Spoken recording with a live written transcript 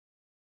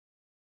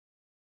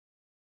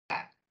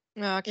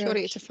Kia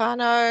ora te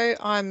whānau.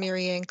 I'm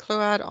Marianne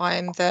Clouard.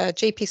 I'm the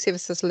GP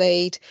Services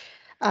Lead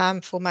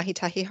for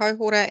Mahitahi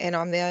Hauhora, and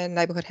I'm the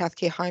Neighbourhood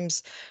Healthcare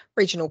Homes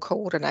Regional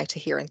Coordinator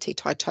here in Te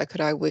Tai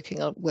Tokoro, working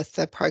with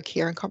the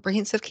ProCare and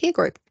Comprehensive Care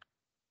Group.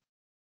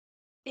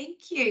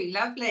 Thank you,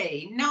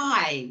 lovely.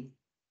 Nai.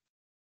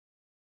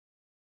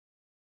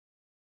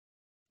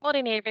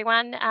 Morning,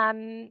 everyone.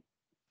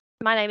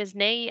 My name is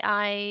Nee.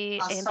 I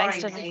am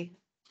based in. Nee.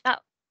 Oh,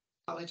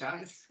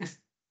 apologise.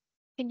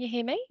 Can you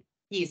hear me?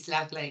 Yes,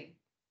 lovely.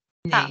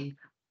 Nee.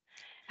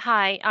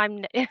 Hi,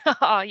 I'm.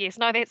 Oh yes,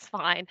 no, that's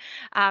fine.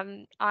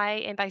 I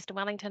am based in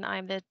Wellington.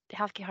 I'm the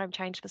healthcare home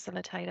change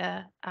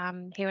facilitator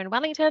here in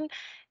Wellington,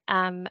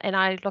 and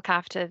I look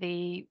after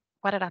the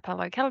Wairarapa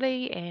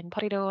locality and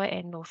Porirua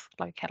and North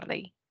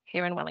locality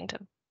here in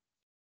Wellington.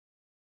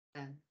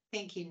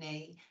 Thank you,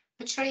 Nee.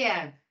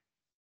 Patria.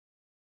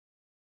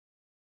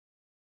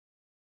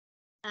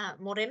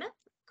 Morena,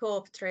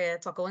 ko Patria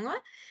Tokoingwa.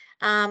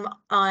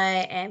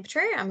 I am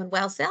Patria, I'm in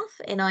Wales South,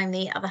 and I'm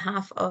the other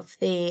half of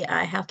the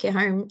healthcare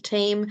home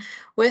team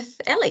with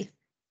Ellie.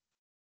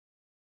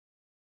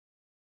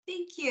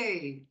 Thank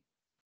you.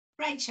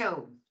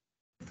 Rachel.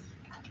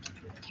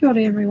 Kia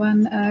ora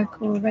everyone,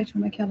 ko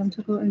Rachel McCallum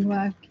tuku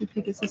ingoa ki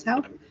Pegasus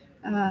Health.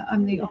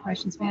 I'm the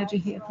Operations Manager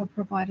here for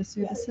Provider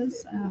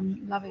Services.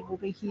 Lovey will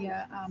be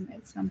here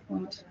at some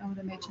point, I would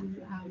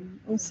imagine,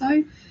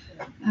 also.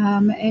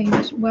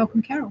 And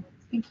welcome, Carol.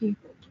 Thank you.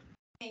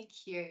 Thank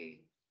you.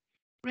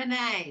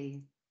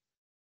 Renee.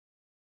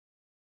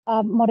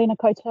 Morena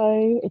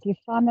koutou, e te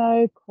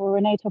whānau, ko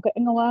Renee toka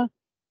ingoa,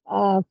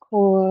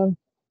 ko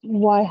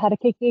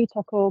Waiharakiki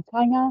toko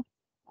kainga,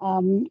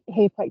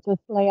 he practice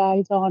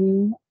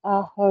liaison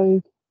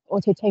hou o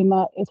te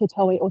tima e te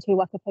taui o te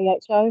waka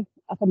PHO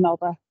up in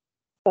Melbourne.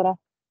 Kia ora.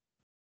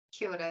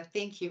 Kia ora.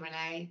 Thank you,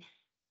 Renee.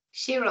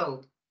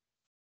 Cheryl.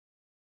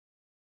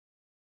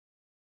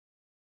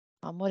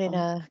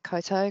 Morena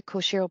koutou, ko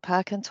Cheryl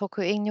Parkin tōku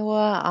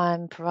ingoa.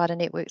 I'm Provider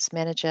Networks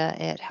Manager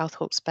at Health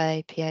Hawke's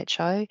Bay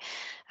PHO,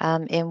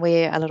 and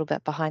we're a little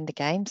bit behind the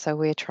game, so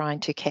we're trying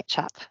to catch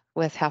up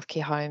with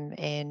Healthcare Home,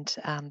 and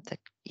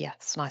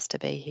it's nice to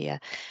be here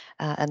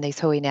in these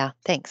hui now.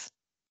 Thanks.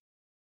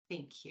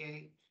 Thank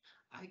you.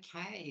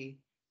 Okay.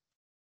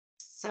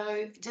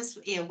 So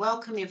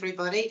welcome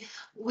everybody.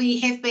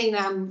 We have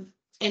been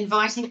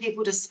inviting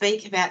people to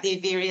speak about their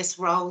various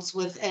roles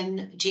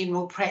within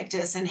general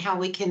practice and how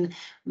we can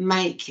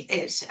make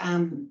it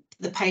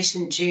the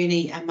patient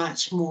journey a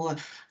much more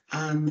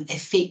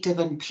effective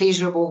and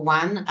pleasurable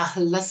one, a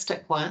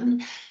holistic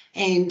one.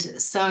 And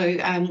so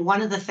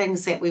one of the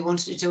things that we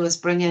wanted to do is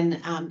bring in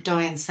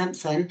Dianne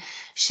Simpson.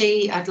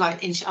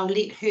 I'll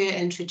let her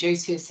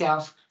introduce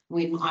herself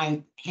when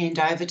I hand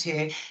over to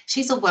her.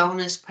 She's a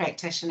wellness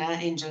practitioner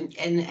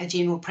in a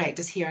general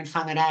practice here in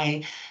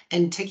Whangarei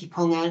in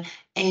Tikipunga,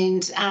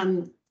 and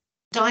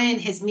Dianne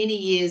has many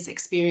years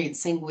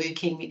experiencing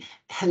working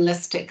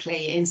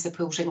holistically and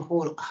supporting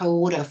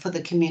hauora for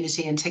the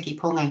community in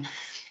Tikipunga.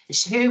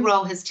 Her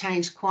role has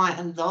changed quite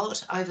a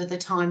lot over the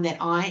time that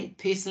I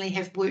personally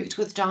have worked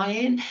with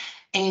Dianne,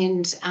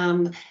 and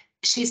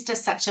she's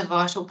just such a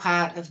vital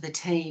part of the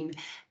team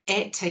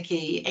at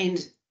Tiki,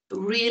 and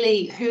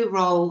really her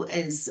role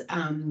is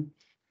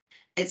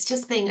it's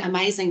just been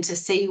amazing to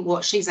see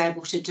what she's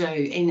able to do,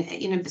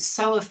 and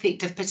so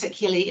effective,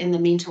 particularly in the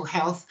mental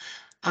health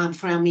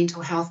for our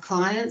mental health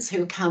clients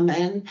who come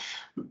in,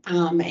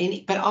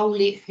 but I'll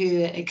let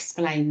her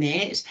explain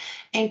that.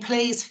 And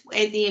please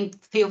at the end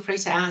feel free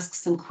to ask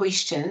some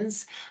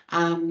questions.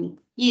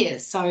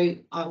 So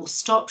I will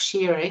stop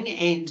sharing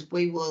and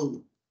we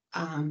will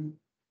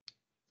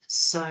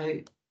so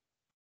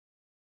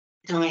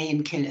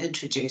Dianne can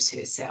introduce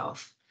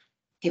herself.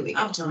 Here we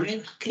go,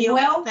 Dianne.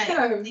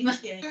 Welcome.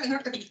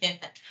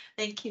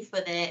 Thank you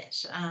for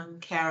that,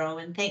 Carol,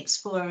 and thanks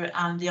for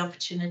the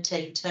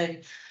opportunity to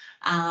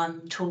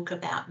talk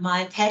about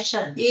my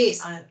passion.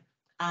 Yes.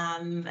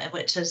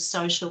 Which is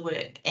social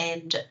work,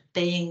 and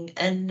being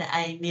in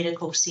a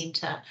medical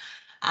centre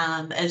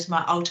is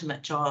my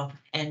ultimate job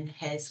and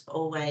has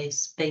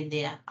always been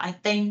there.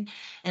 I've been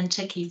in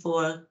Tiki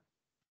for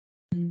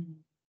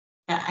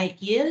about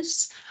 8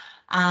 years.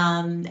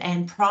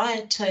 And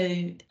prior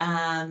to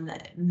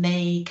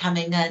me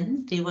coming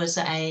in, there was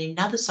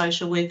another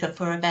social worker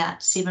for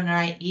about 7 or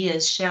 8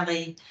 years,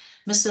 Shelley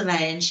Missouri,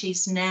 and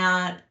she's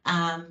now,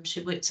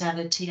 she works out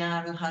of Te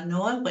Ara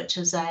Hanoa, which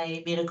is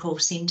a medical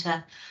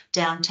centre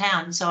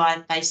downtown. So I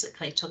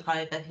basically took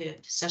over her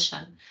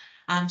position.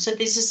 So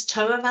there's just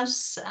 2 of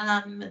us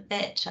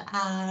that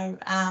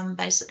are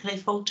basically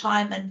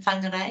full-time in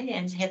Whangarei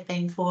and have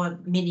been for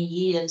many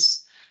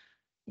years.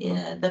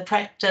 Yeah, the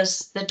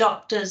practice, the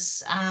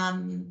doctors,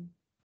 and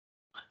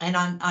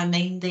I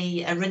mean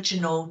the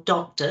original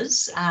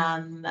doctors,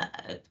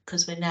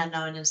 because we're now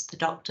known as the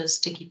Doctors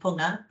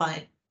Tikipunga,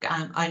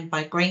 owned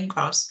by Green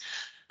Cross.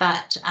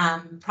 But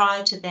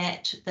prior to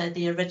that,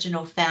 the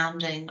original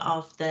founding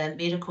of the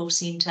medical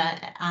centre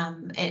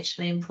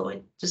actually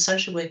employed the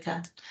social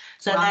worker.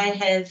 So they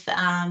have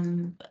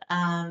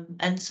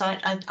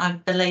insight. I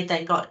believe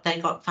they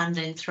got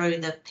funding through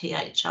the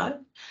PHO.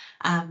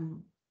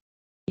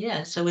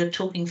 Yeah, so we're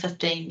talking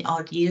 15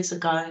 odd years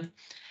ago,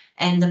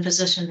 and the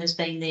position has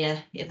been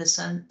there ever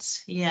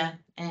since. Yeah,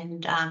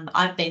 and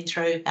I've been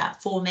through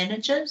about 4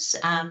 managers,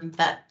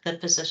 but the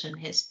position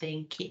has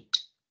been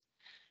kept.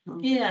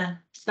 Yeah,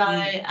 so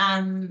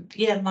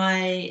yeah,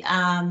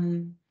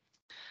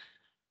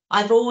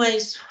 I've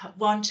always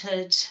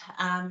wanted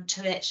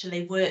to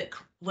actually work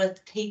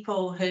with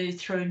people who,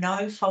 through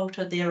no fault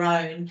of their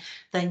own,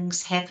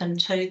 things happen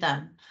to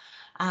them.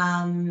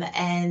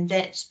 And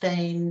that's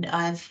been,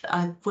 I've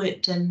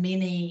worked in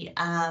many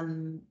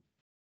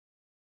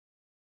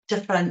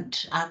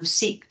different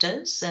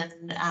sectors,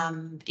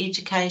 and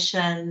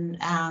education,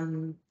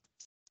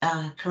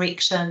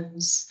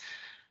 corrections,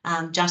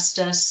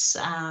 justice,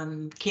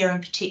 care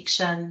and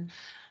protection,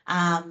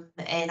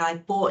 and I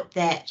brought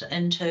that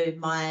into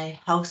my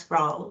health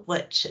role,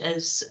 which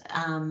is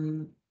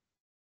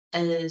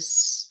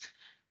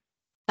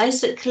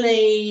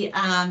basically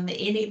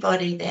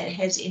anybody that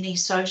has any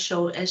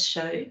social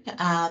issue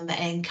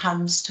and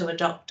comes to a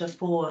doctor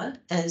for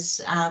is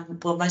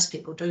well, most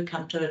people do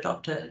come to a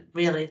doctor.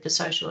 Really, the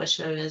social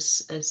issue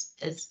is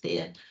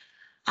there,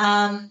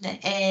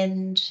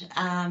 and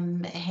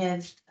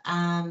have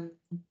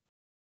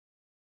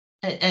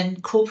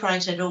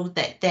incorporated all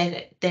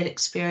that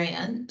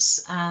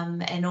experience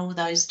and all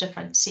those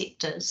different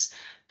sectors,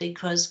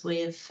 because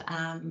we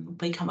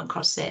come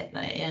across that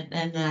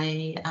in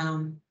a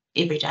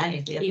every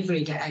day.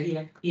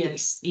 Yeah.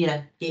 Yes.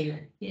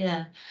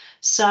 Yeah.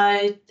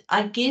 So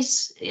I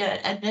guess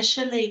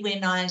initially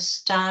when I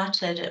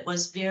started, it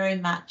was very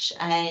much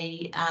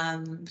a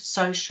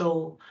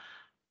social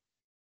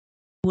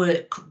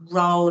work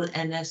role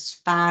in as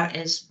far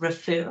as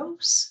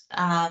referrals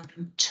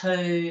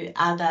to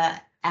other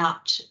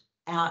out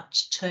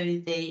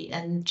to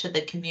into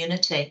the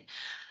community,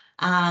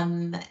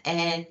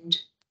 and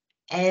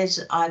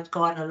as I've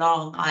gone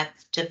along, I've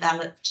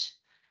developed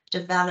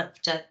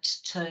it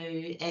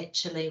to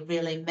actually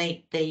really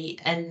meet the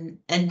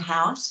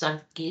in-house, I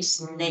guess,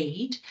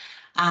 need.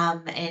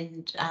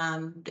 And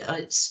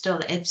it's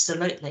still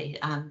absolutely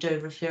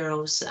do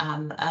referrals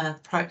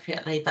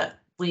appropriately, but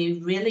we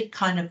really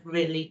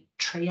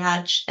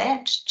triage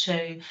that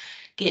to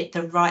get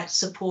the right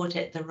support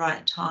at the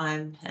right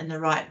time in the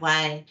right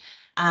way.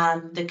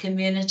 The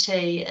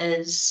community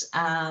is,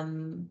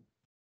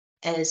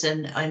 as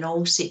in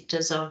all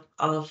sectors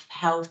of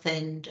health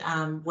and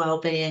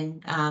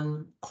wellbeing,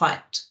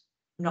 quite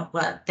not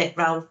that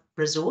well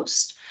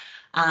resourced.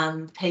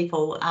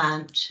 People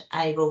aren't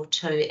able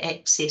to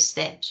access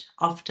that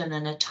often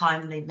in a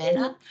timely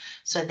manner,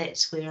 so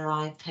that's where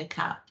I pick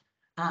up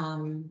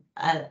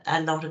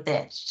a lot of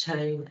that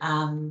to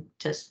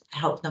just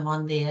help them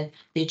on their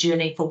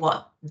journey for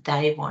what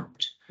they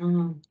want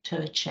to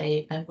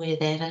achieve and where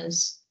that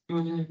is.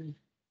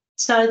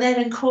 So that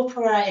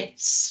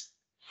incorporates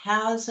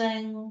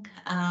housing,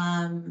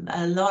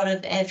 a lot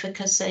of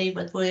advocacy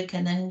with work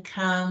and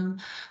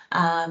income,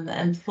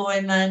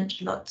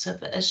 employment, lots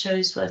of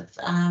issues with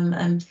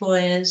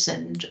employers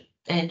and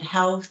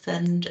health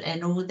and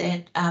all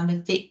that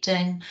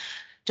affecting.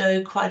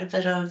 Do quite a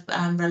bit of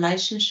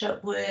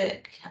relationship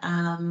work,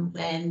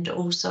 and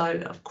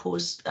also, of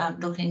course,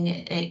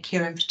 looking at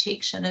care and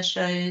protection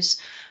issues,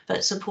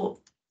 but support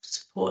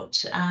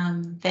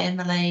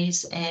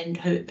families and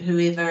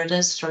whoever it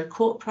is through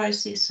court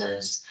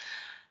processes,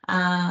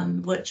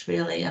 which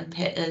really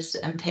is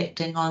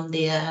impacting on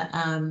their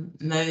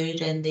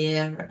mood and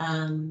their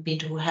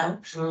mental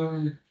health.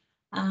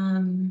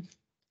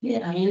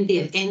 Yeah, and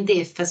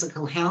their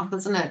physical health,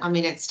 isn't it? I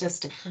mean, it's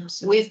just,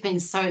 we've been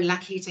so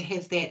lucky to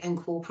have that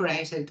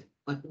incorporated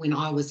when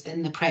I was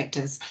in the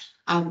practice,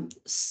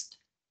 as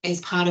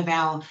part of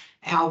our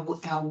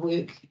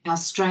work, our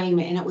stream,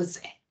 and it was,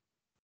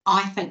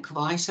 I think,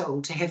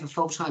 vital to have a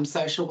full-time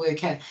social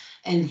worker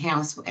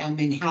in-house. I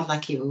mean, how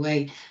lucky were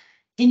we?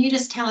 Can you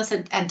just tell us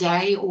a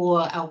day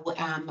or a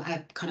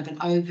kind of an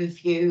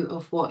overview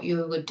of what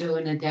you would do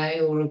in a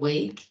day or a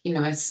week? You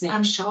know, a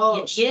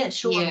snapshot. Yeah,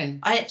 sure. Yeah.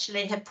 I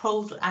actually have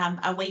pulled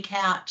a week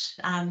out,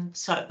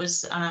 so it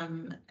was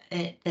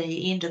at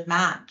the end of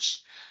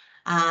March,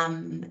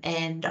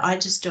 and I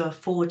just do a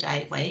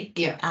 4-day week.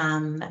 Yeah.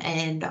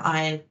 And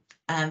I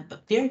am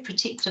very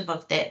protective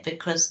of that,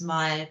 because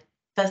my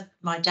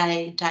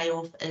day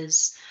off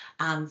is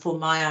for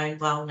my own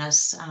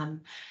wellness.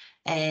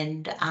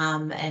 And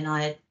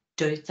I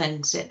do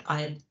things that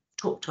I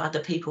talk to other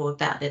people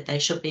about that they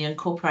should be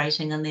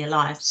incorporating in their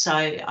life. So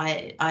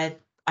I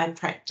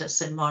practice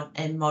and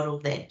model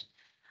that,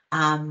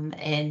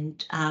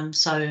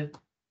 so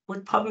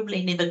would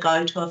probably never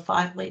go to a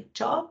 5-week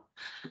job.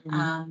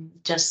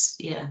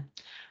 Just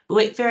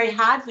work very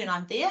hard when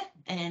I'm there,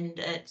 and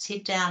it's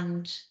head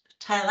down,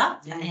 tail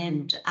up,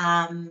 and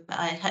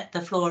I hit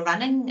the floor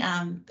running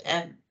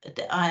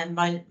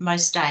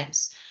most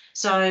days.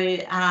 So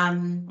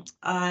in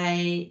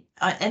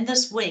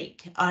this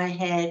week I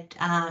had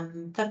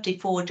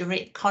 54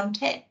 direct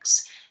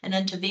contacts and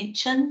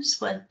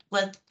interventions with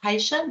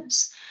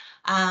patients,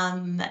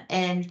 and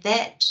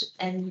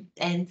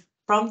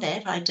from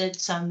that I did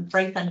some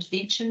brief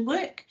intervention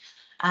work.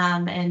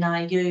 And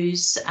I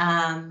use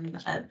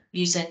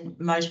using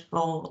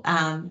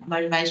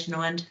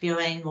motivational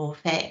interviewing or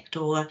FACT,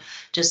 or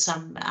just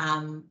some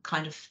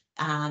kind of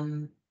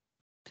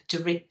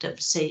directive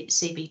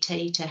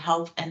CBT to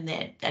help in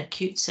that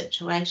acute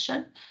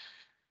situation.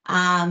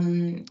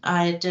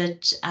 I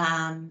did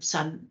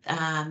some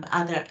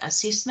other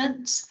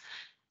assessments.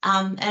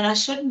 And I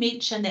should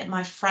mention that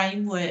my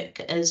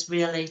framework is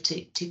really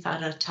Te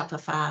Whara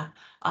Tapawha.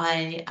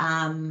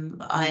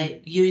 I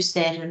use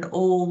that in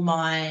all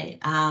my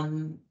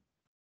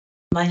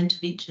my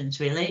interventions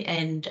really,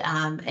 and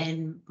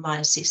my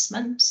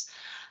assessments.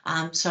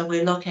 So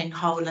we're looking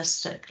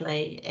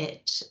holistically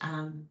at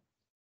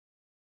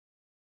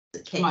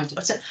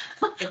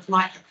It's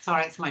my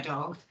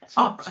dog.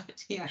 Oh,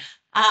 right. Yeah.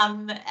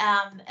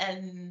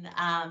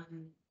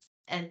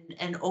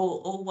 And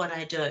all what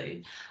I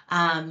do,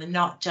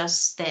 not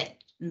just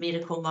that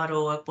medical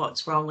model of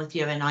what's wrong with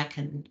you and I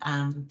can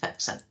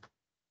fix it.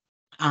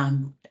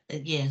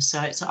 Yeah,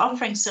 so it's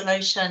offering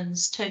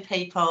solutions to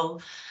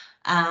people,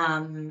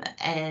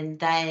 and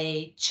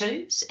they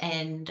choose,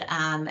 and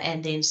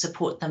then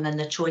support them in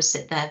the choice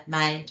that they've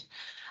made.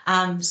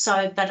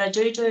 But I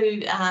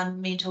do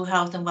mental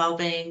health and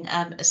wellbeing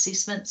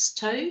assessments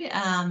too.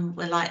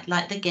 We're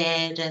like the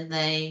GAD and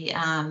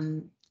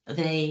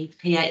the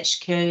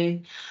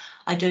PHQ.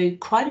 I do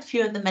quite a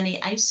few of the mini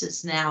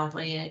ACEs now.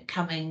 We're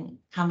coming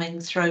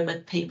through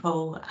with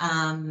people,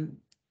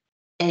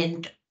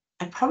 and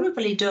I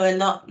probably do a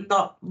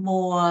lot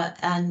more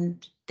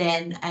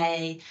than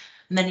a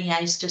mini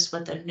ACE just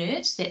with a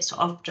nurse. That's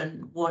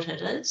often what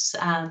it is.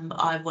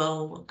 I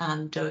will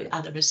do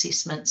other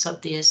assessments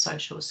of their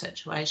social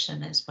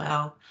situation as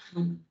well.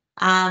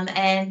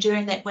 And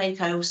during that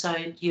week, I also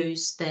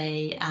used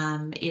the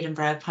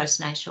Edinburgh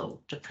postnatal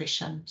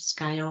depression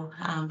scale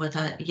with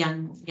a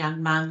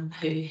young mum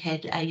who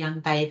had a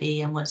young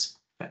baby and was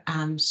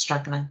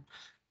struggling.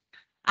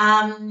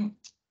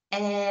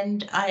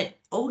 And I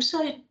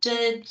also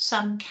did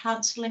some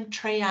counselling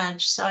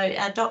triage. So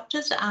our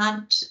doctors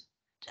aren't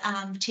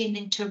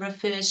tending to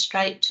refer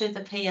straight to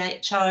the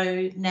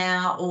PHO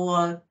now,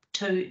 or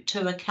to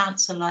a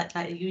counsellor like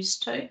they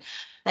used to.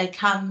 They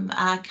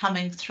are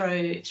coming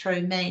through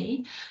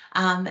me,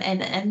 and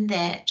in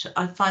that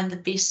I find the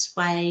best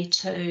way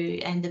to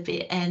and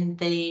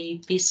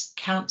the best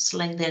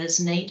counselling that is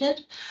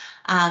needed.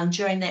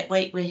 During that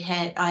week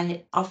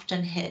I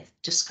often have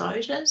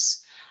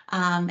disclosures.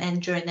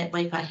 And during that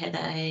week, I had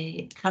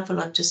a couple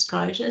of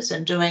disclosures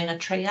and doing a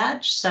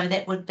triage. So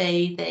that would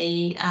be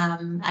the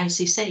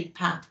ACC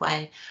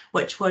pathway,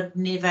 which would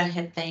never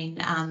have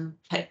been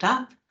picked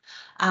up.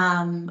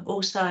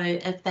 Also,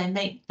 if they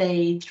meet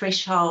the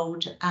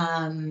threshold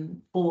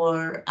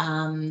for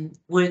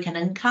work and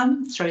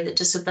income through the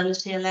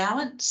disability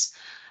allowance,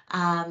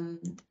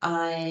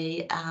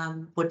 I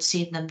would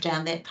send them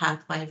down that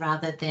pathway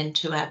rather than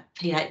to a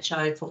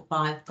PHO for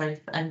 5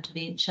 brief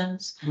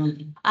interventions.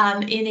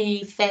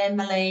 Any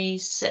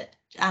families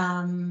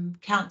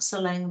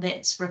counselling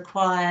that's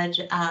required,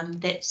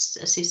 that's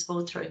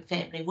accessible through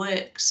Family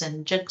Works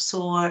and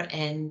Jigsaw,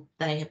 and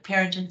they have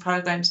parenting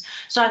programs.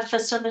 So I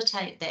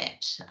facilitate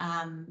that.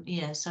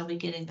 Yeah, so we're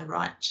getting the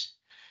right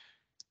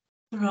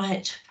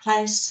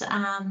place.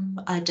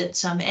 I did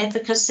some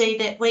advocacy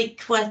that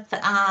week with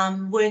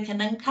work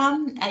and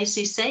income,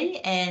 ACC,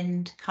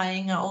 and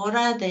Kainga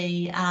Ora,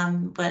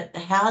 with the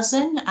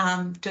housing.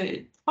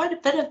 Do quite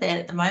a bit of that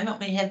at the moment.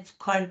 We have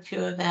quite a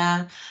few of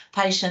our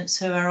patients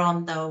who are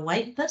on the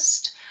wait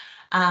list.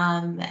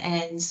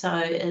 And so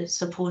it's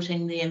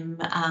supporting them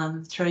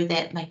through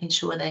that, making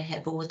sure they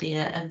have all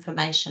their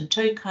information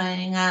to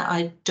Kainga.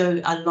 I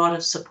do a lot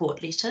of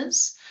support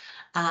letters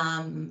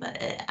for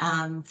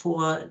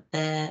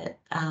the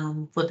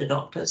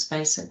doctors,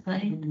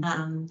 basically.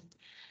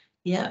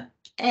 Yeah,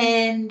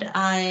 and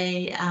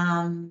I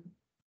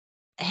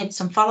had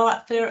some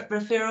follow-up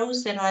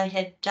referrals that I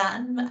had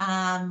done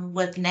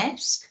with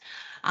NASC.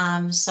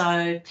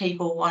 So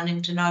people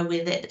wanting to know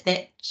where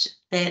that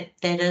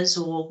is,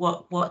 or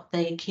what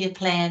the care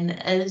plan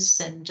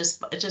is, and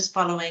just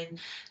following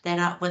that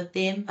up with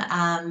them.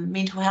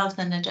 Mental health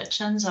and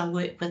addictions, I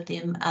work with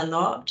them a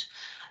lot.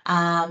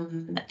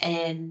 And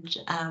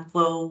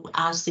will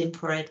ask them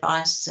for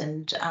advice,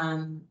 and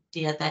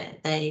yeah,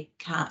 they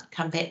can't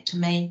come back to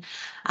me.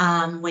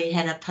 We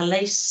had I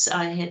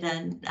had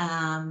a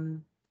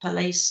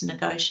police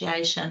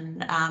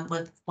negotiation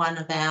with one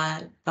of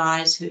our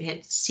guys who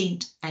had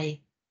sent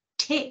a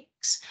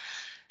text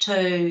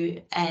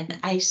to an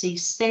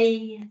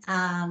ACC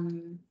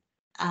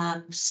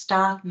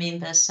staff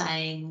member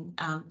saying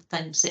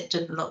things that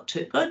didn't look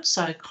too good.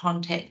 So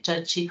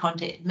she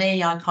contacted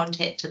me, I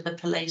contacted the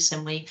police,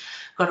 and we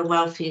got a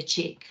welfare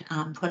check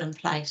put in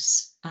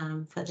place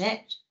for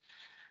that.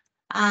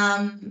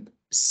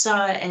 So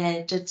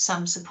I did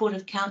some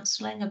supportive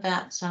counselling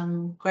about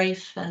some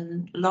grief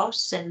and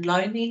loss and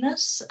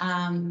loneliness.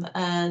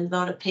 A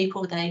lot of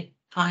people, they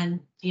find,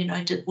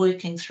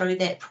 working through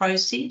that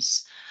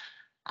process.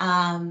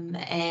 And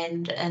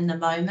in the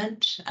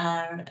moment,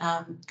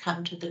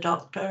 come to the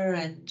doctor,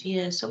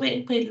 and so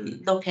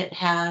we look at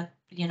how,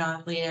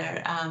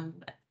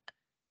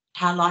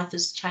 how life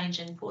is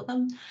changing for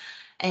them,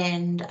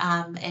 and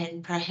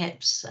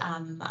perhaps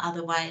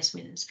other ways,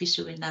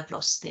 especially when they've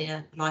lost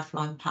their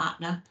lifelong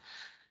partner.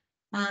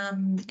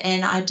 And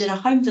I did a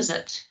home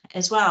visit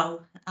as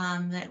well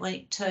that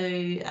week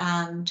to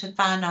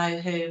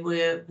whānau who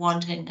were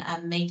wanting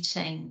a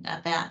meeting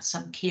about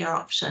some care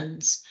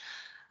options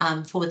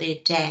for their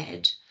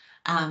dad,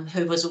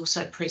 who was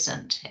also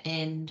present,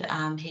 and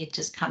he'd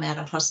just come out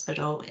of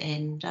hospital,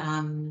 and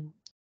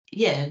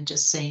and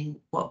just seeing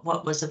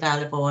what was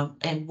available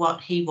and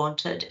what he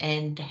wanted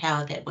and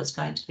how that was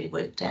going to be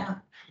worked out.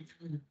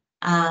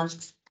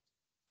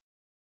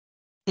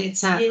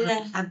 It's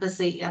a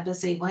busy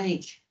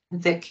week.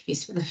 There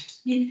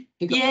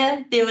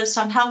was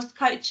some health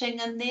coaching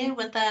in there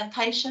with a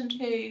patient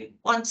who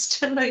wants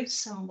to lose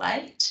some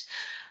weight,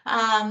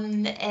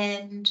 and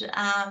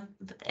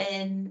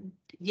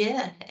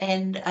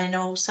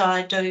also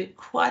I do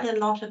quite a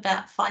lot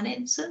about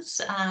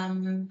finances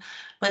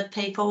with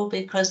people,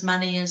 because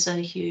money is a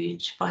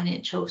huge,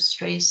 financial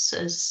stress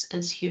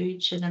is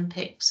huge and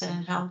impacts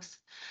our health,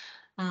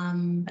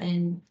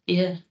 and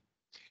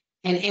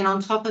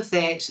on top of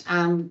that,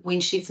 when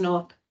she's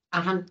not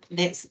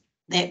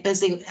that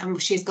busy,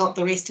 she's got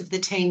the rest of the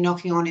team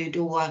knocking on her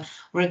door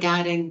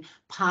regarding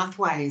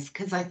pathways,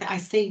 because I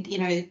see,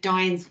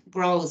 Dianne's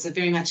roles are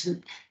very much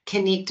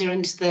connect her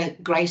into the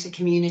greater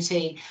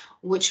community,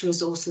 which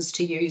resources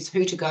to use,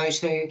 who to go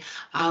to.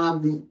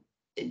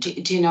 Do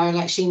you know,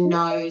 like she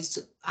knows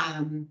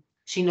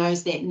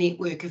that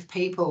network of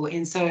people,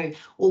 and so,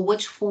 or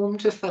which form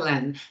to fill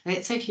in.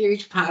 That's a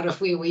huge part of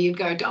where you'd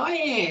go,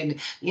 Dianne,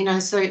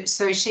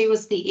 so she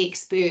was the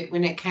expert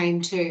when it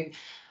came to,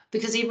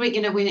 because when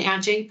our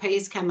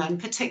GPs come in,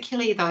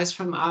 particularly those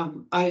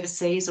from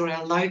overseas or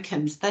our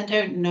locums, they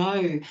don't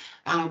know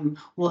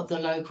what the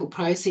local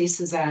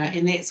processes are,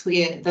 and that's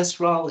where this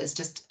role is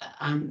just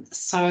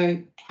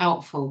so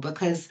helpful,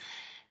 because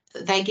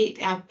they get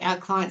our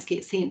clients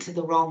get sent to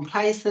the wrong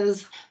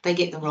places, they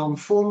get the wrong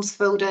forms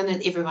filled in,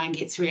 and everyone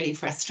gets really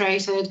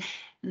frustrated.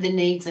 The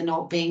needs are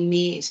not being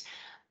met.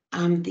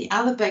 The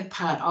other big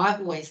part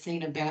I've always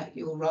seen about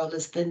your role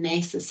is the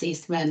NAS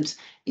assessment.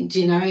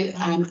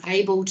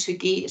 Able to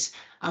get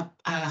a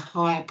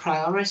higher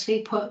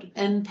priority put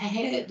in,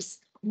 perhaps,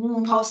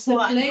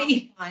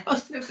 possibly,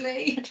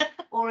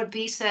 or a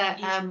better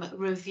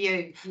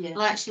review. Yeah.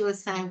 Like she was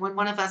saying, when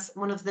one of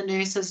the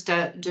nurses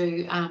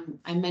do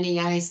a mini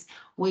ACE,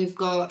 we've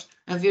got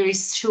a very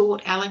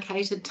short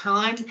allocated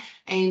time,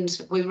 and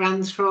we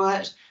run through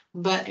it,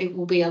 but it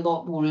will be a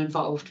lot more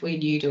involved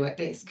when you do it.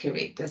 That's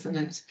correct, isn't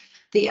it?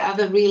 The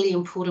other really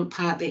important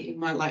part that you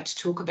might like to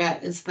talk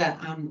about is the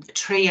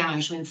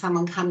triage, when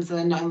someone comes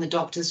in on the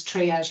doctor's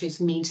triage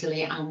who's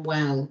mentally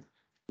unwell.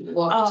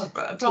 What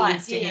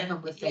tends to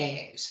happen with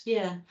that?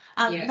 Yeah,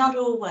 not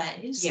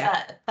always,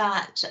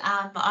 but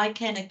I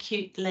can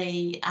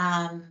acutely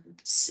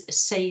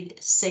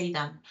see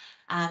them,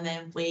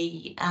 and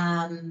we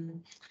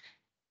and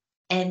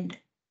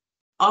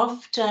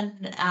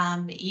often,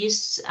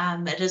 yes,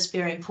 it is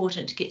very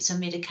important to get some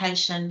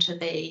medication, to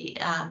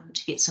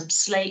get some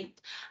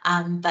sleep,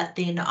 but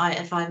then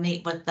if I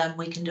meet with them,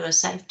 we can do a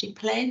safety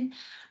plan,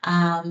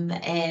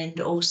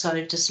 and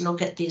also just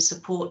look at their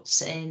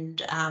supports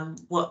and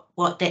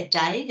what that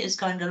day is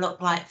going to look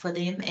like for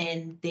them,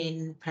 and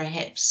then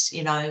perhaps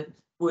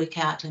work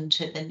out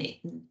into the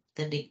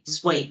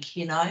next week.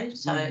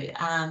 So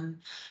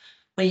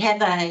we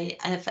have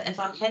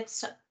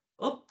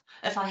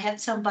if I had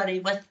somebody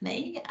with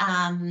me,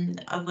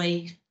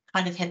 we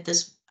kind of have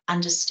this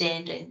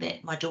understanding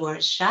that my door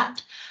is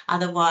shut.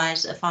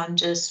 Otherwise, if I'm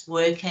just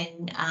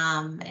working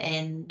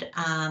and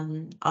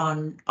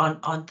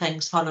on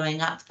things,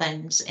 following up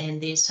things,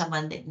 and there's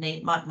someone that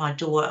need my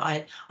door,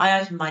 I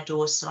open my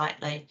door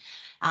slightly,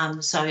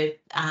 so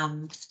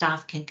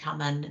staff can come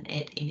in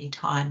at any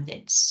time.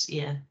 That's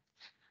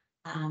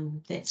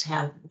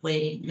how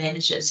we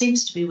manage it. It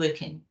seems to be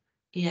working.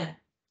 Yeah.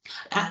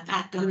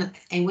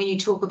 And when you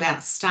talk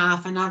about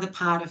staff, another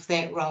part of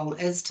that role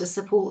is to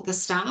support the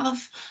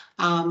staff.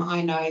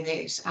 I know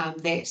that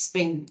that's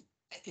been,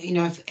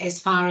 as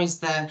far as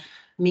the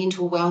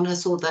mental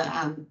wellness or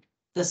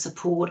the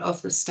support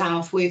of the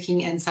staff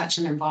working in such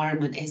an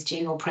environment as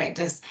general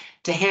practice,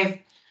 to have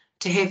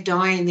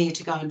Dianne there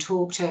to go and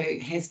talk to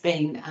has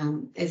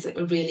been is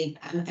a really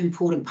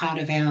important part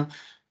of our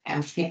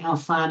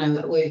whānau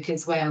at work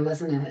as well,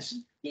 isn't it?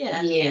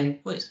 Yeah,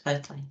 works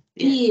both ways.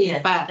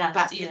 But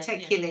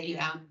particularly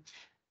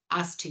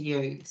us to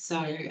you.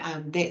 So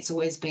that's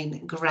always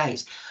been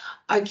great.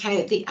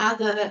 Okay, the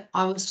other,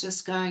 I was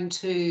just going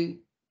to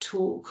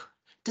talk.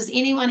 Does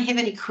anyone have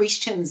any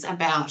questions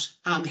about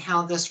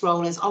how this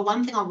role is? Oh,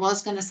 one thing I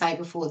was going to say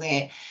before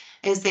that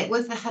is that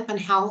with the hip and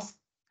health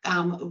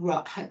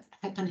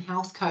hip and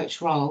health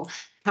coach role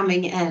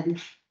coming in,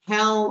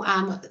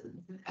 how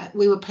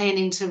we were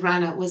planning to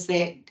run it was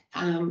that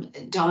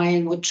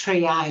Dianne would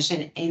triage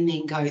and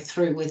then go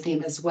through with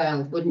them as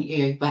well, wouldn't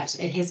you? But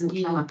it hasn't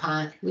come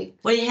apart.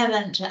 We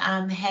haven't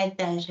had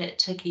that at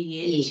Tiki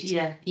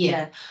yet.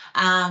 Yeah.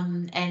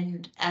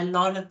 And a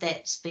lot of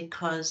that's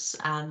because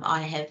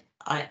I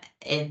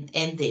am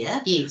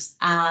there. Yes.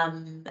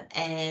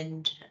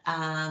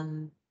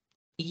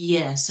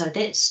 Yeah, so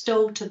that's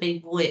still to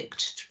be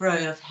worked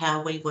through of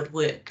how we would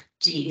work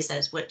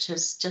together, which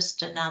is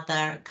just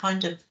another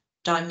kind of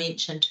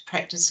dimension to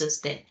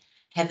practices that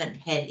haven't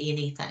had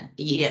anything.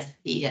 Yeah.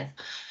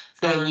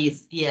 So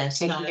yes, yeah.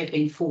 So So you have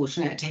been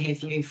fortunate to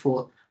have you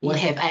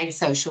have a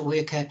social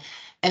worker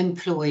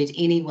employed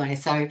anyway.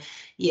 So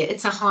yeah,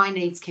 it's a high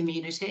needs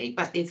community,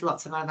 but there's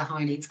lots of other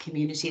high needs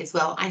community as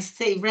well. I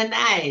see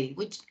Renee,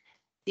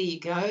 there you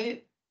go.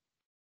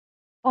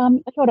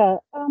 Kia ora.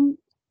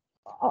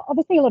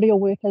 Obviously, a lot of your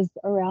work is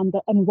around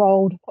the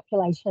enrolled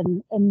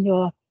population in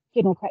your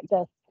general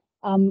practice.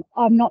 I'm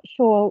not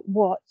sure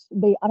what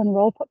the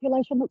unenrolled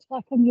population looks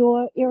like in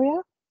your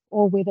area,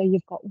 or whether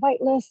you've got wait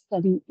lists,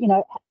 and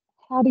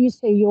how do you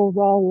see your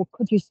role, or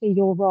could you see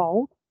your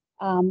role,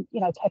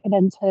 taken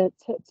into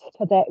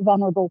to that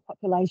vulnerable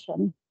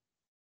population?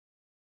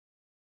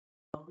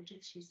 what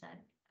did she say?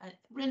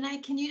 Renee,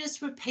 can you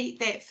just repeat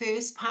that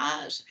first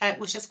part? It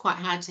was just quite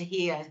hard to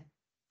hear.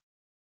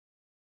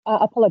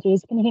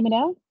 Apologies. Can you hear me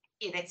now?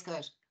 Yeah, that's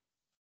good.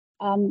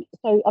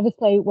 So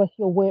obviously, with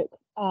your work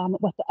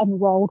with the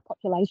enrolled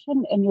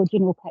population in your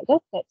general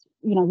practice, that's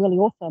really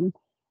awesome.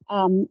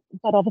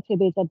 But obviously,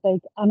 there's a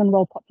big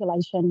unenrolled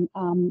population,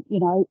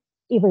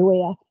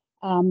 everywhere.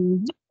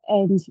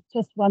 And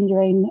just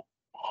wondering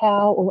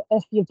how, or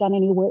if you've done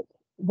any work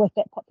with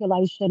that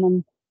population,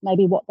 and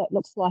maybe what that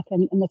looks like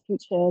in the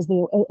future. Is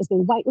there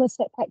wait lists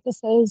at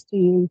practices? Do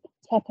you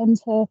tap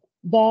into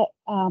that,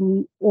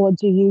 or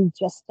do you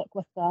just stick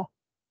with the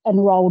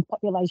enrolled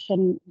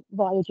population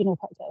via general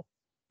practice?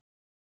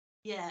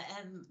 Yeah,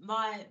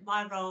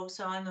 my role,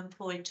 so I'm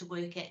employed to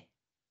work at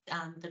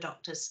the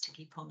doctor's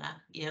Tiki Punga,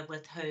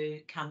 with who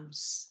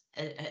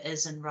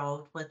is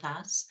enrolled with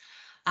us.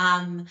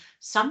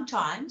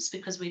 Sometimes,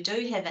 because we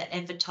do have it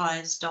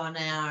advertised on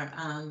our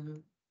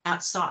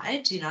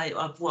outside,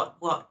 of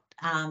what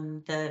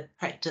the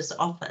practice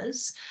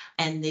offers,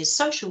 and there's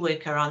social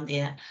worker on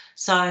there.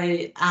 So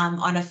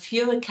on a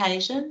few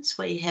occasions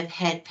we have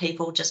had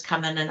people just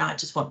come in and I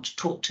just want to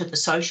talk to the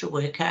social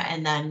worker,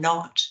 and they're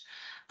not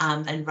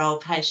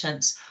enrolled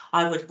patients.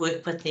 I would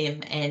work with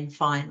them and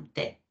find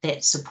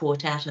that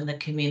support out in the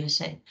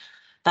community.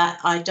 But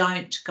I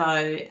don't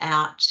go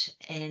out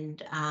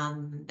and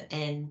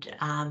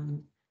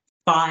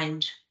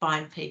find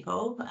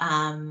people.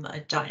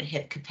 I don't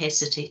have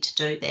capacity to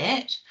do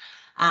that.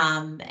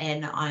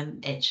 And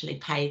I'm actually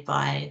paid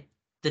by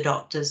the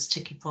doctors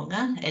Tiki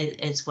Punga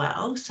as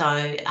well,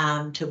 so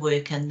to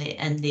work in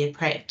their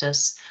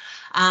practice.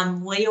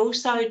 We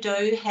also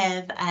do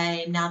have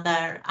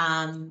another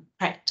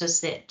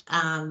practice that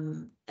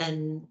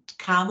in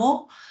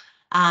Carmel,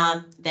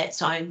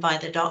 that's owned by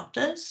the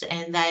doctors,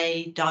 and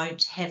they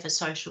don't have a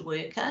social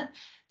worker.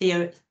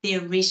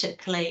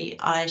 Theoretically,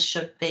 I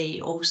should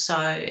be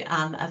also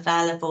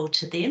available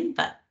to them,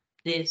 but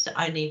there's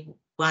only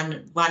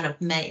one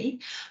of me.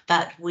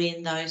 But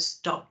when those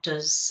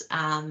doctors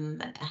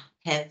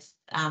have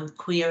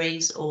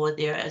queries, or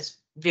there is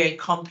very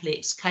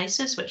complex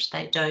cases, which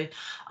they do,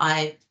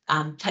 I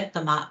pick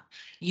them up.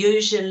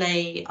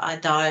 Usually,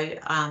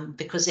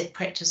 because that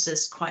practice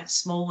is quite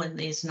small and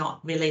there's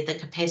not really the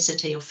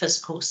capacity or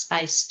physical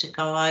space to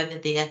go over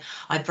there,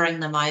 I bring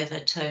them over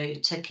to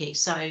Tiki.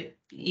 So,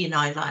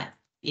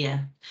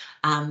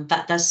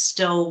 but they're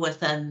still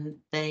within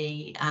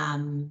the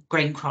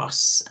Green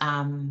Cross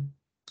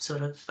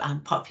sort of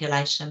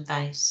population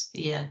base.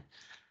 Yeah.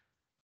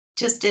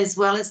 Just as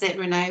well as that,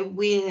 Renee,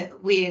 where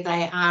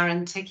they are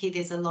in Tiki,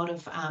 there's a lot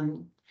of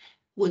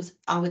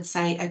I would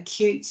say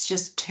acutes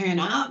just turn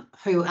up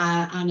who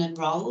are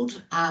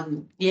unenrolled.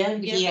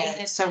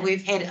 So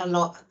we've had a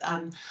lot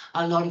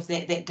of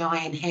that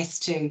Dianne has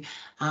to,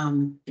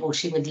 or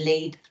she would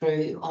lead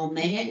through on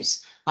that,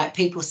 like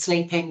people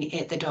sleeping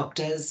at the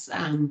doctors,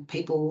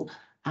 people.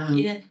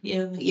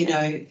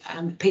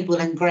 People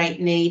in great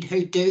need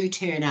who do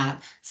turn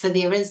up. So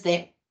there is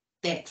that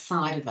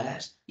side of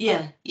it.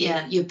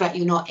 But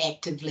you're not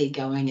actively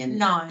going in.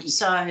 No.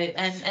 So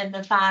and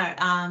the far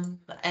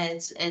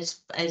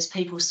as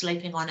people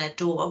sleeping on our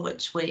door,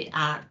 which we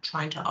are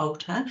trying to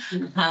alter.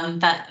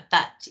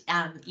 But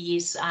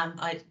yes,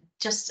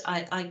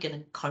 I get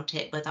in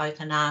contact with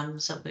Open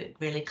Arms. I work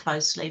really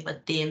closely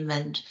with them,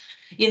 and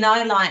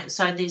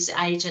so there's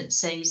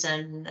agencies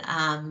in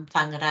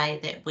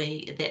Whangarei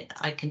that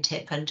I can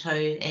tap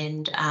into,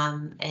 and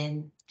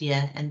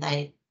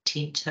they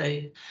tend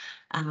to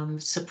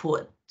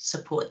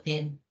support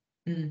them,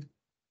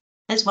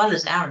 as well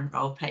as our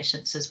enrolled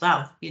patients as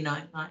well.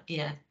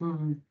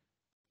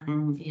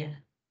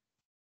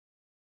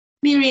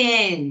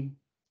 Marianne.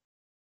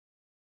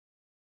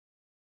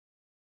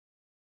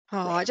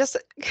 Oh, I just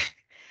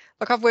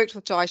look, I've worked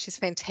with Di, she's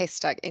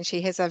fantastic, and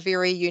she has a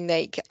very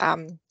unique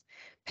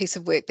piece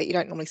of work that you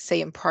don't normally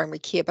see in primary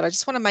care. But I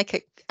just want to make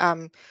it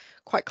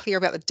quite clear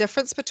about the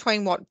difference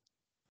between what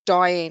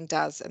Dianne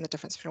does and the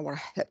difference between what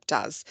a HIP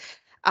does,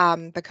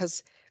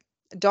 because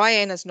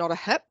Dianne is not a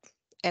HIP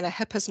and a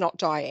HIP is not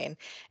Dianne,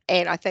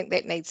 and I think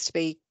that needs to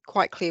be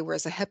quite clear.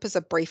 Whereas a HIP is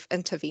a brief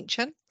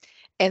intervention,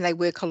 and they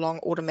work along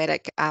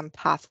automatic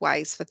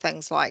pathways for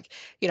things like,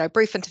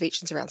 brief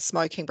interventions around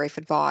smoking, brief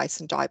advice,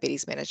 and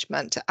diabetes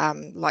management,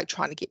 like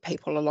trying to get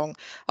people along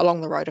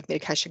the road of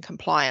medication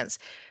compliance.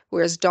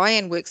 Whereas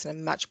Dianne works in a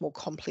much more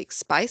complex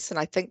space, and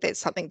I think that's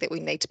something that we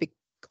need to be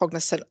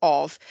cognizant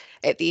of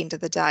at the end of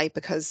the day,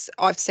 because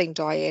I've seen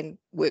Dianne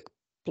work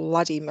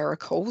bloody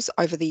miracles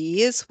over the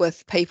years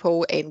with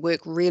people and work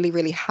really,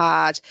 really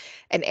hard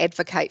and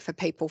advocate for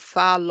people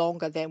far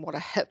longer than what a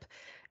HIP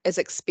is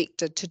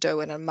expected to do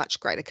in a much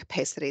greater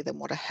capacity than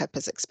what a HIP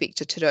is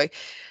expected to do.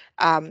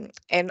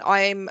 And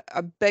I'm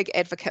a big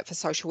advocate for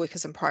social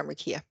workers in primary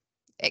care,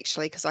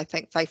 actually, because I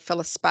think they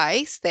fill a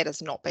space that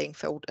is not being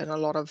filled in a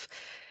lot of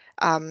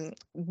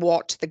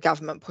what the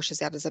government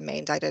pushes out as a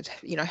mandated,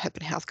 HIP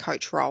and health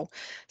coach role.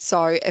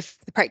 So if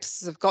the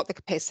practices have got the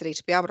capacity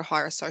to be able to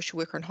hire a social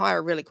worker and hire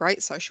a really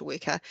great social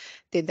worker,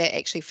 then that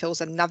actually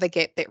fills another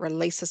gap that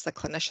releases the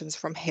clinicians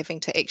from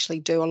having to actually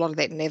do a lot of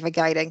that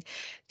navigating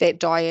that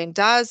Dianne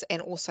does,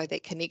 and also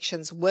that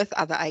connections with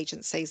other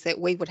agencies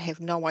that we would have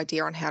no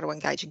idea on how to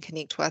engage and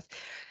connect with.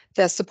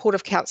 The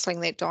supportive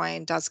counselling that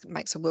Dianne does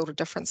makes a world of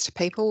difference to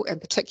people,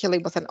 and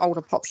particularly with an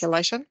older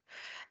population.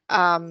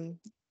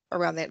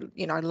 Around that,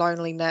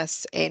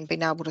 loneliness, and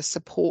being able to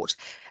support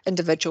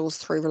individuals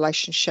through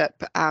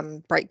relationship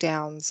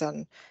breakdowns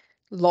and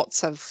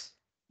lots of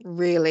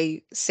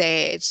really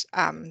sad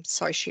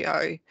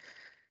socio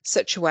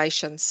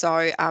situations.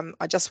 So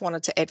I just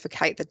wanted to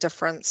advocate the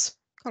difference.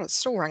 God, it's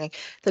still ringing.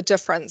 The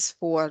difference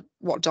for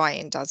what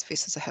Dianne does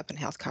versus a HIP and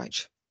health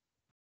coach.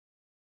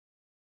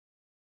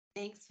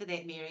 Thanks for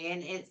that,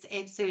 Marianne. It's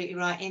absolutely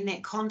right. And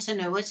that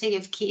continuity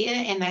of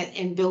care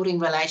and building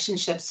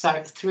relationships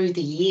through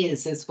the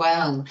years as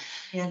well.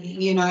 Yeah.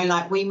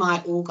 Like we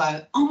might all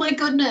go, oh my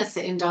goodness,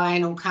 and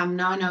Dianne will come,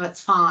 no,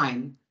 it's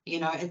fine.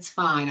 It's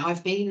fine.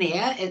 I've been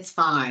there, it's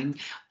fine.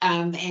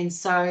 And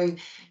so,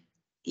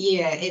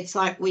 yeah, it's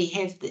like we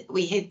had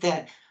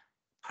the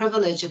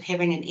privilege of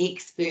having an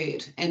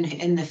expert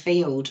in the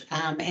field.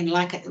 And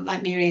like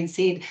Marianne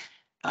said,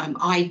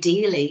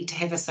 ideally to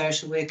have a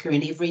social worker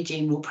in every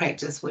general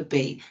practice would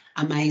be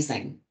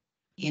amazing.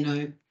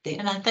 And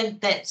I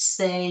think that's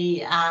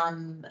the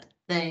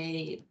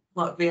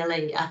what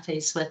really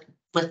uppies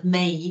with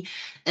me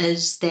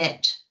is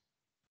that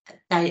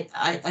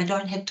I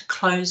don't have to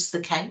close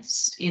the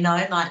case,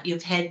 like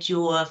you've had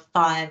your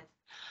five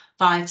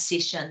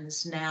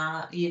sessions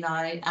now,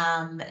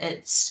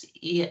 it's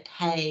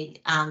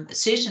hey,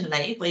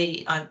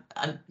 certainly I'm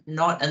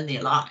not in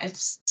their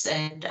lives,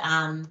 and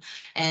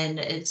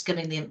it's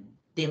giving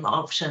them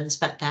options,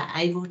 but they're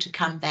able to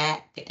come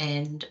back,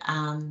 and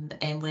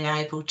we're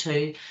able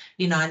to,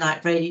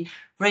 like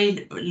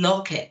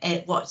look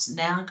at what's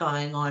now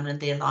going on in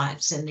their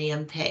lives and the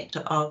impact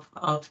of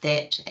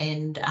that,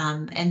 and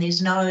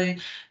there's no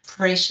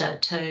pressure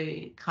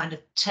to kind of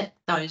tick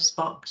those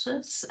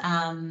boxes.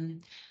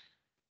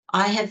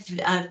 I have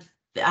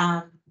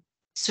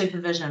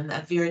supervision,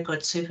 a very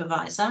good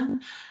supervisor,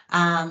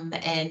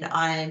 and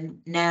I'm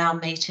now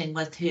meeting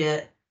with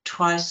her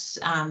twice,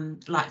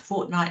 like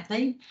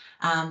fortnightly.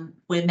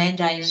 We're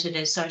mandated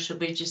as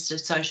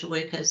registered social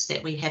workers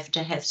that we have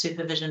to have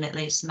supervision at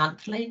least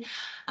monthly.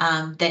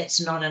 That's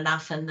not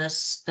enough in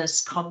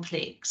this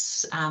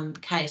complex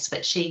case,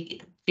 but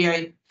she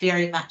very,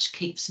 very much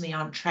keeps me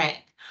on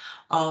track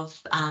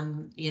of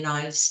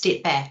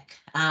step back,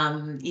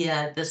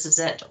 this is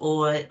it,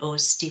 or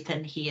step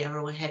in here,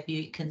 or have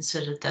you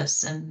considered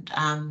this? And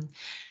and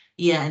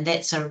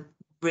that's a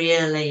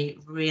really,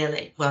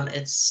 really, well,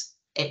 it's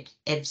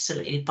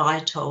absolutely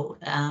vital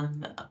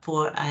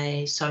for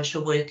a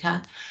social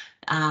worker,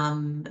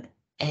 and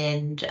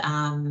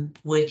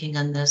working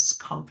in this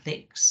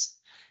complex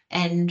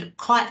and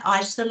quite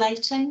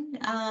isolating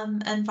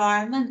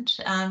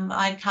environment.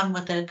 I come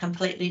with a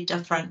completely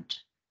different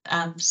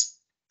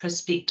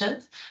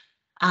perspective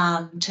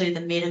to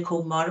the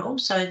medical model,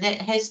 so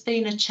that has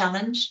been a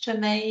challenge to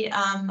me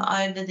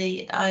over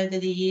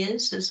the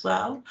years as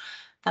well.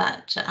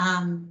 But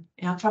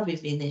I've probably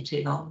been there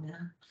too long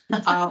now.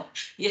 Oh,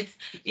 yeah,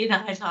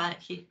 like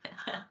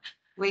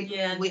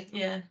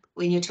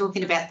when you're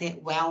talking about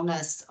that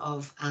wellness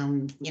of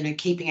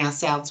keeping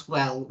ourselves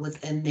well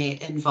within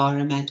that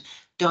environment,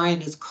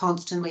 Dianne is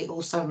constantly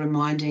also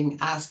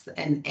reminding us,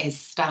 and as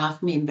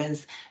staff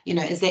members,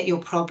 is that your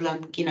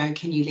problem?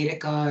 Can you let it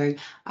go?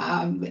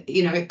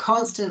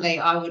 Constantly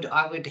I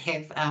would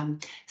have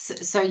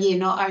so yeah,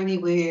 not only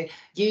were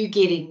you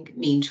getting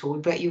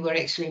mentored, but you were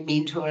actually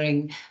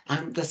mentoring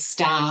the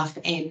staff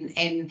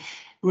and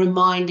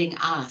reminding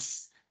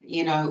us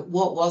you know,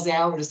 what was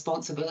our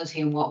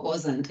responsibility and what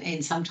wasn't.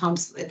 And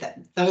sometimes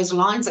those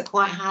lines are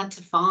quite hard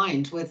to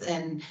find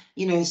within,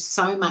 you know,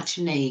 so much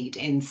need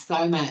and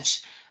so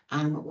much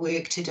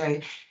work to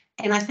do.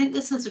 And I think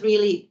this is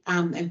really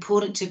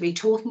important to be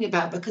talking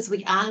about, because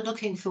we are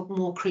looking for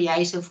more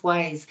creative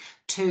ways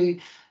to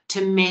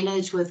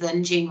manage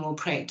within general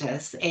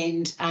practice.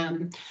 And,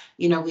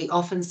 you know, we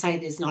often say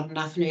there's not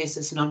enough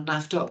nurses, not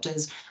enough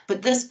doctors,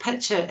 but this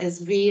picture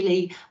is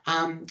really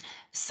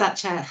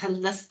such a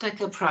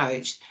holistic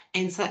approach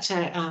and such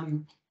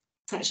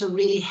a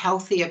really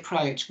healthy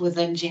approach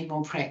within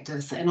general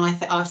practice. And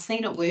I've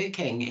seen it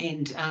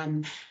working.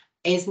 And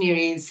as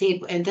Marianne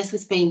said, and this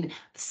has been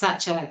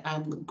such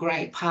a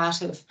great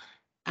part of,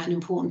 an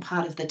important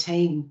part of the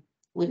team.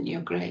 Wouldn't you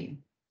agree?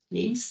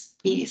 Yes,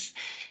 yes.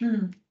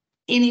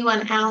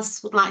 Anyone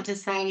else would like to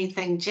say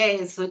anything?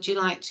 Jazz, would you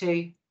like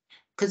to?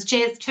 Because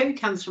Jazz too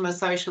comes from a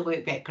social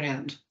work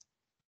background.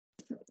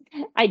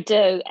 I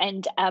do,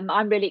 and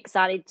I'm really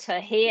excited to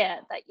hear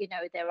that, you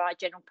know, there are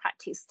general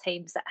practice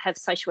teams that have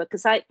social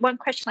workers. One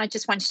question I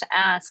just wanted to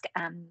ask,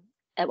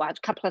 well, a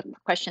couple of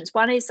questions.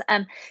 One is,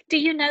 do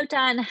you know,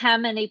 Dianne, how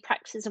many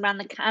practices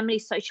around how many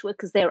social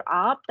workers there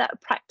are that are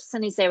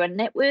practicing? Is there a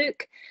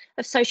network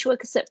of social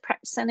workers that are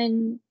practicing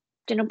in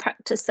general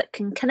practice that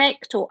can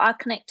connect or are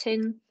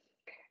connecting?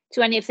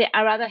 Do any of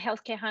our other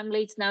healthcare home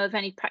leads know of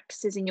any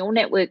practices in your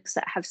networks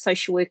that have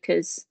social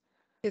workers?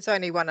 There's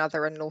only one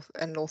other in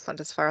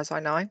Northland, as far as I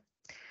know,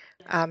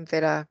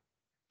 that are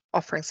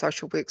offering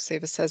social work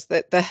services.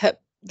 That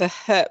the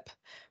HIP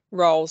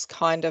role's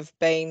kind of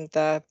been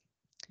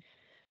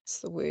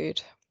what's the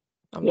word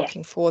I'm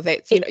looking for?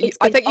 That, you know,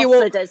 I think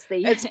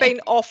it's been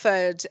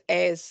offered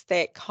as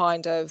that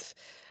kind of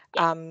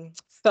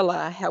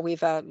filler.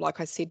 However, like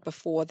I said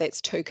before,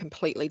 that's two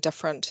completely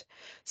different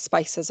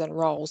spaces and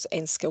roles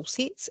and skill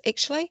sets,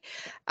 actually.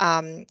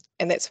 And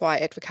that's why I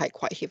advocate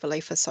quite heavily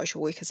for social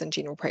workers in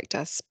general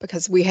practice,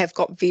 because we have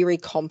got very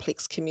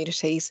complex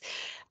communities,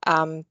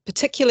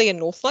 particularly in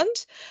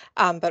Northland,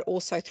 but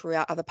also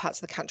throughout other parts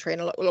of the country.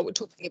 And look, we're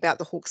talking about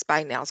the Hawke's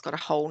Bay now. It's got a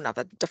whole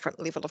nother different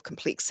level of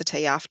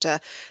complexity after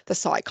the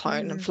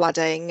cyclone and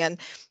flooding, and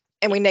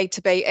we need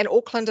to be in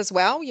Auckland as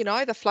well. You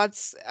know, the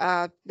floods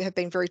have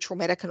been very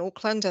traumatic in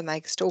Auckland, and they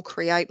still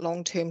create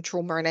long-term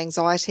trauma and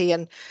anxiety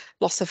and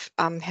loss of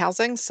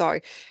housing.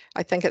 So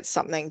I think it's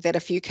something that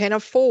if you can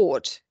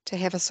afford to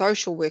have a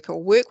social worker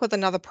or work with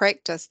another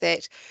practice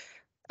that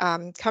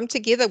come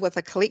together with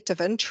a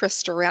collective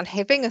interest around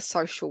having a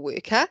social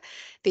worker,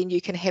 then you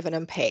can have an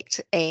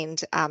impact.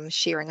 And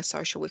sharing a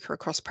social worker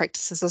across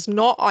practices is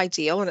not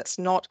ideal and it's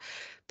not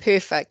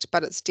perfect,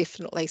 but it's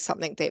definitely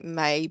something that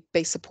may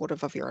be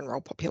supportive of your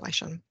enrolled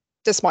population.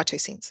 Just my 2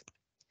 cents.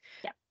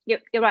 Yeah,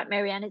 you're right,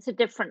 Marianne. It's a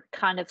different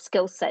kind of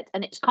skill set,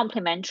 and it's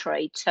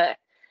complementary to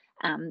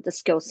the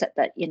skill set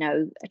that, you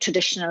know,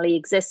 traditionally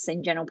exists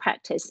in general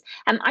practice.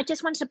 I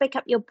just wanted to pick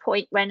up your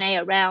point, Renee,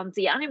 around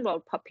the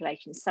unenrolled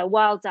population. So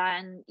while,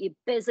 Dianne, you're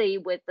busy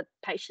with the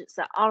patients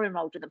that are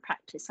enrolled in the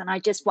practice, and I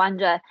just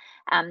wonder,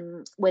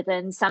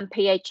 within some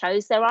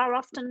PHOs, there are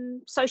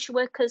often social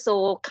workers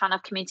or kind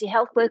of community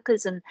health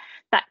workers, and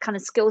that kind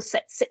of skill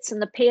set sits in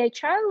the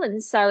PHO.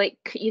 And so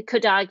you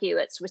could argue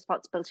it's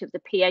responsibility of the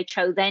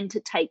PHO then to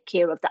take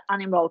care of the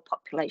unenrolled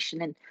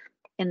population and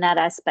in that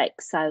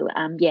aspect. So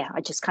yeah,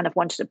 I just kind of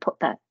wanted to put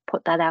that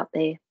out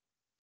there.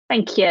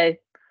 Thank you.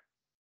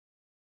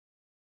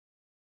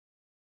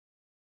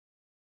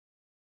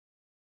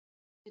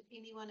 Did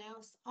anyone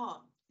else?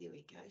 Oh, there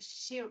we go.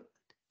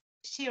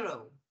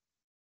 Cheryl.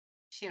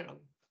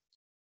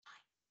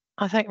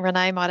 I think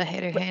Renee might have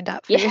had her hand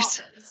up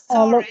first.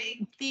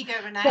 Sorry, there you go,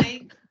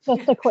 Renee.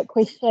 Just a quick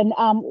question.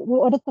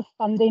 What does the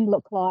funding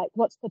look like?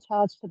 What's the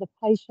charge to the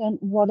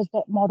patient? What does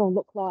that model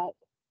look like?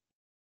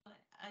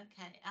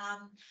 Okay,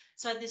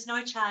 so there's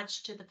no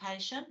charge to the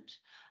patient,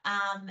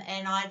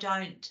 and I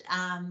don't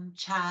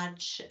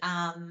charge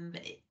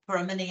for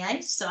a mini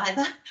ACE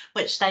either,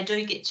 which they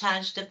do get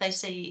charged if they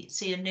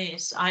see a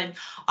nurse.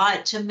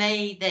 To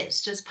me,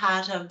 that's just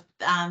part of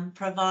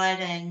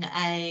providing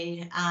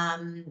a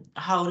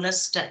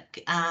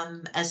holistic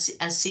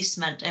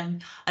assessment,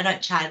 and I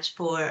don't charge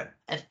for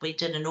if we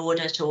did an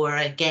audit or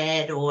a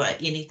GAD or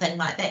anything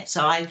like that.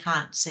 So I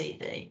can't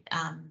see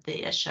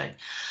the issue.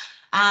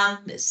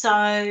 So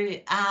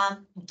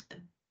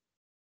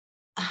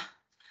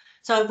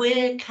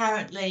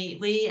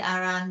we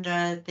are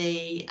under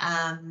the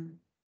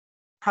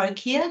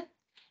ProCare,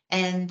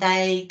 and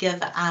they give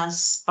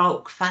us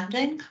bulk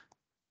funding,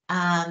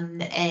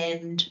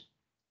 and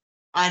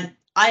I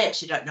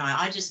actually don't know.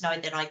 I just know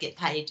that I get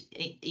paid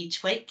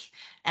each week,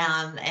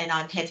 and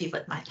I'm happy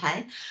with my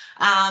pay,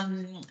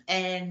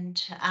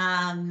 and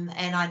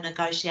I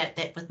negotiate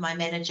that with my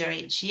manager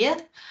each year,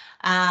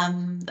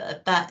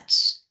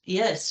 but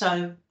yeah,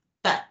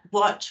 but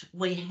what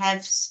I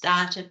have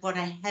started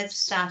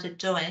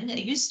doing, it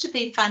used to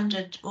be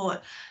funded,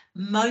 or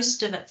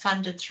most of it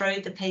funded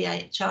through the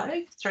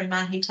PHO, through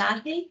Mahi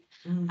Tahi.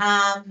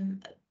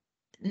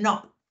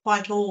 Not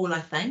quite all,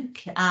 I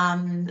think.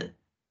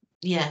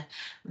 yeah,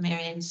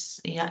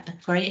 Marianne's, yeah,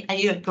 agree. Are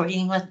you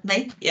agreeing with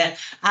me? Yeah.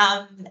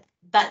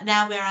 But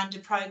now we're under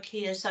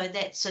ProCare, so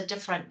that's a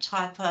different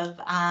type of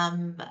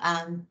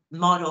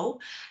model.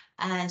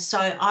 And so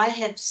I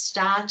have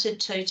started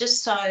to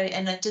just so,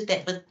 and I did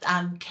that with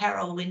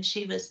Carol when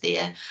she was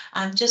there,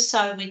 just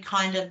so we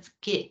kind of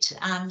get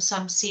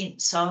some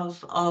sense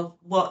of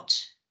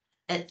what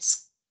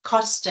it's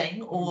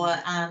costing, or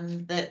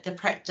the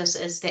practice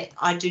is that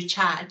I do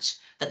charge,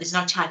 but there's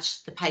no charge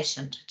to the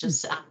patient.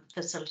 Just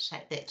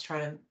facilitate that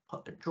through,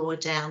 draw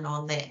down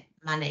on that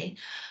money,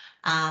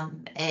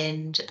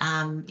 and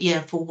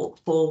yeah, for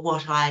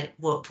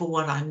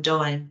what I'm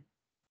doing.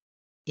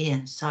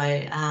 Yeah, so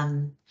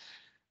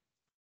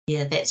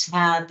yeah, that's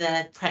how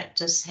the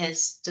practice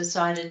has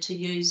decided to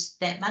use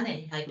that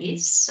money, I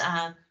guess.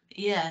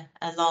 Yeah,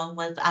 along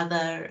with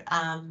other,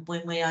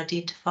 when we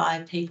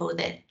identify people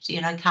that, you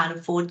know, can't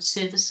afford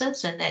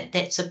services, and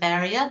that's a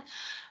barrier.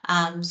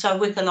 So I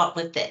work a lot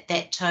with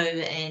that too,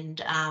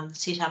 and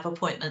set up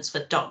appointments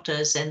with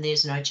doctors, and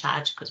there's no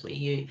charge because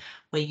we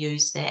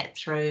use that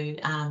through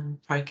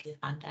ProCare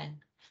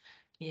funding.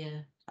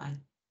 Yeah, so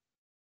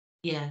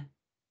yeah,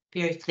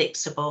 very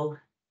flexible.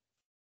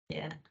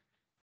 Yeah.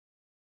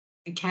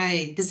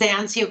 Okay, does that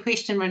answer your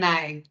question,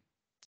 Renee?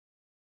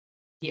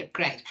 Yeah,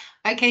 great.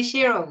 Okay,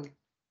 Cheryl.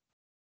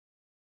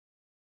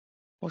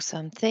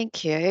 Awesome,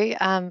 thank you.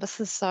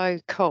 This is so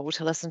cool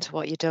to listen to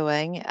what you're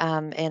doing,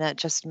 and it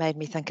just made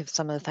me think of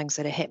some of the things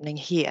that are happening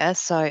here.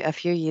 So a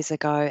few years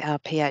ago, our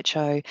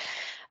PHO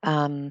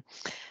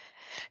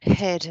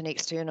had an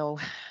external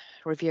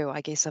review, I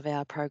guess, of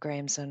our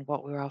programs and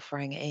what we're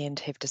offering, and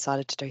have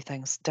decided to do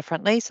things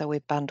differently. So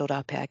we've bundled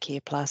up our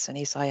Care Plus and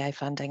SIA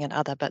funding and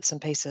other bits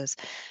and pieces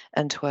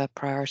into a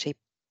priority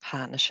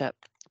partnership,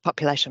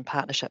 population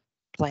partnership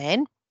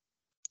plan.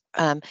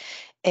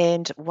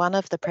 And one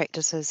of the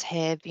practices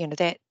have, you know,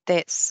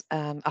 that's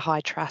a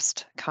high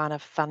trust kind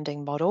of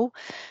funding model.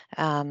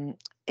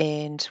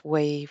 And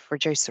we've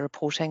reduced the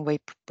reporting. We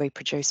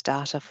produce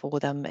data for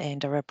them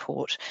and a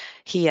report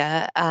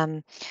here.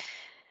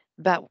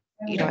 But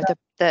you know,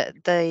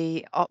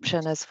 the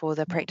option is for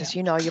the practice,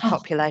 you know, your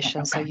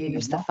population, so you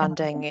use the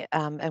funding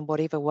in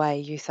whatever way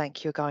you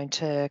think you're going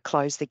to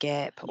close the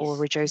gap or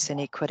reduce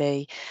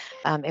inequity.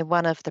 And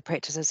one of the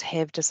practices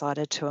have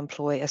decided to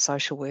employ a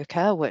social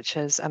worker, which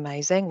is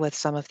amazing with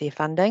some of their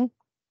funding.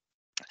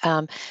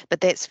 But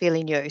that's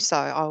fairly new, so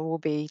I will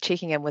be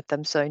checking in with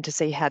them soon to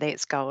see how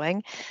that's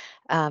going.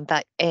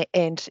 But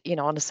and you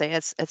know, honestly,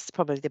 it's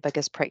probably the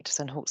biggest practice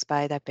in Hawke's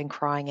Bay. They've been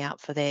crying out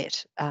for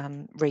that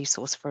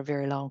resource for a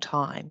very long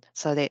time.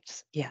 So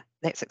that's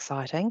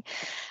exciting.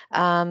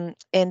 And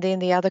then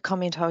the other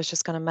comment I was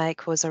just going to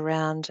make was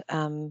around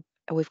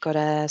we've got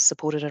a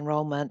supported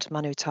enrolment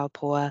Manu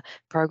Taupoa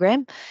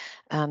program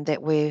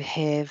that we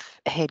have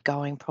had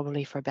going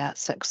probably for about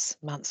 6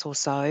 months or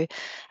so.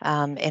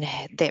 And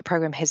that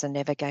program has a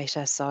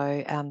navigator.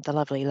 So the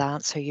lovely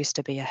Lance, who used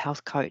to be a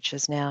health coach,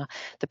 is now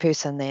the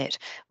person that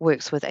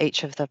works with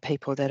each of the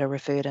people that are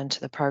referred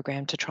into the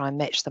program to try and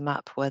match them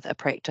up with a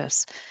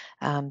practice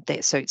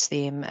that suits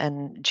them,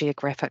 and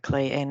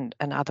geographically and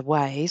in other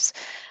ways.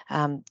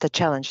 The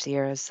challenge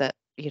there is that,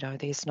 you know,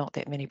 there's not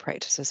that many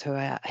practices who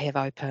have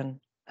open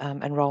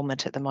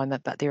enrolment at the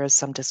moment, but there is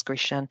some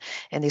discretion,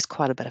 and there's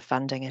quite a bit of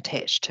funding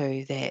attached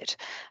to that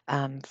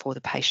for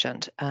the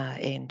patient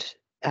and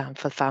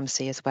for the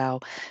pharmacy as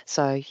well.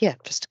 So yeah,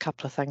 just a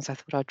couple of things I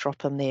thought I'd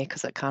drop in there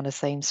because it kind of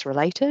seems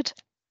related.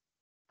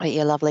 But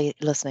yeah, lovely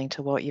listening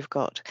to what you've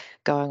got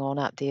going on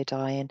up there,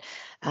 Dianne.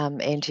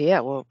 And yeah,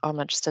 well, I'm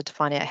interested to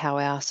find out how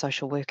our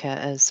social worker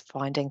is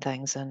finding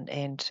things,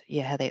 and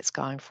yeah, how that's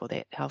going for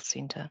that health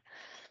centre.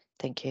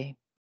 Thank you.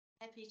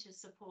 Happy to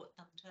support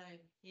them too.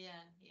 Yeah.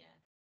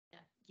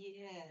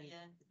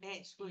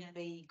 That would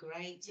be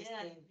great, just to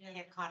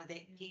have kind of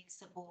that peer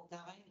support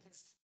going,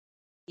 because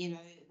you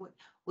know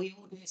we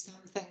all do some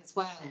things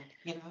well,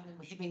 you know,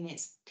 and having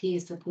that peer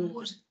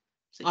support.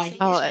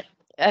 Oh,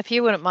 if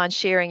you wouldn't mind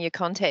sharing your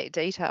contact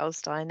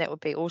details, Dianne, that would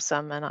be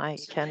awesome, and I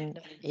can,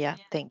 yeah,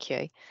 thank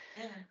you.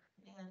 Yeah,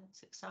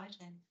 it's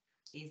exciting.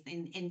 Yes,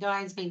 and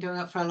Diane's been doing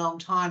it for a long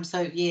time,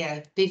 so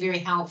yeah, be very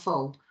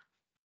helpful.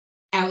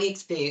 Our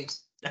expert.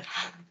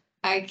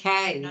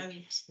 Okay. No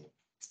expert.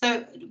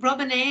 So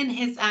Robin Ann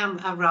has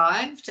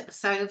arrived.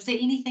 So is there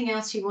anything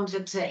else you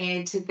wanted to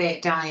add to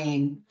that,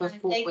 Dianne?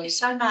 Thank you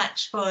so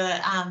much for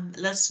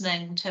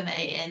listening to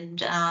me,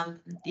 and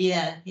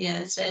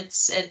it's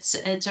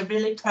a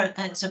really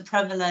it's a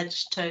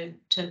privilege to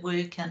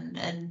work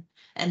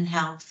in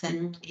health,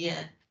 and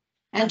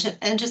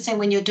Interesting,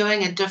 when you're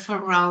doing a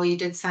different role, you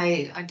did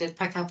say, I did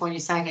pick up on you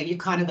saying that you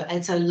kind of,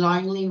 it's a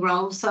lonely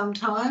role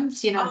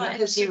sometimes, you know,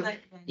 because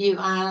you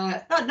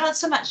are not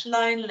so much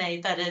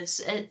lonely, but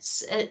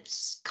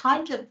it's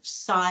kind of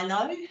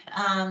silo,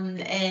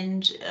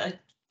 and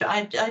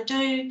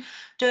I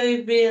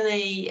do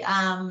really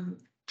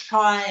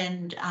try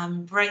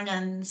and bring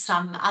in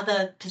some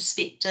other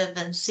perspective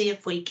and see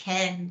if we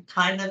can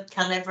kind of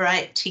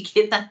collaborate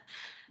together.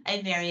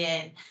 Hey,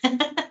 Marianne.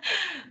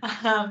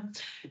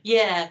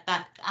 Yeah,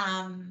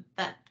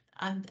 but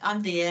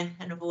I'm there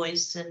in a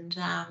voice, and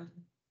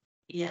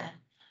yeah,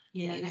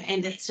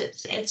 and it's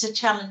a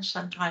challenge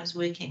sometimes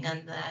working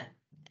in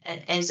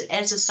as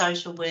a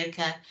social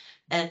worker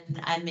in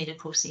a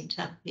medical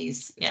centre.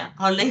 Yes, yeah,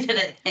 I'll leave it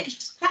at that.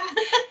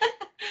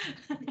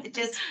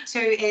 Just to,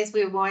 as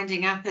we're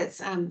winding up,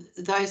 it's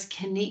those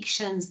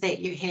connections that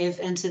you have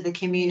into the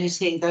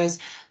community, those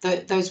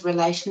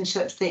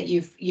relationships that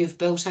you've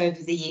built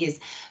over the years.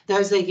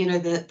 Those are,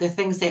 the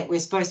things that we're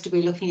supposed to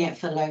be looking at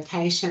for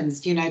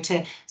locations,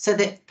 so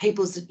that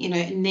people's,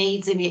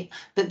 needs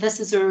but this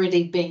has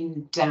already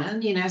been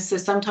done, so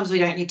sometimes we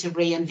don't need to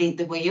reinvent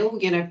the wheel.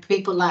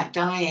 People like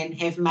Dianne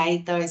have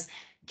made those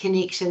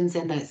connections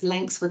and those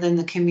links within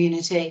the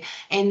community,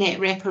 and that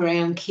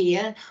wraparound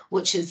care,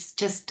 which is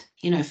just,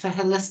 for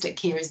holistic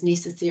care, is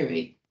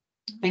necessary.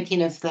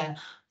 Thinking of the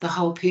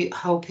whole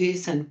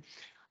person.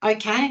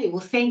 Okay, well,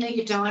 thank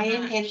you,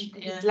 Dianne, and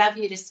I'd love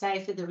you to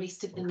stay for the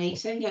rest of the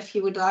meeting if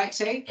you would like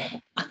to.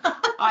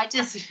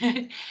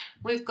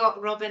 We've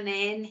got Robin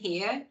Ann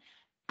here.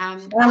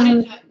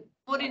 Morena,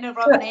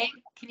 Robin Ann.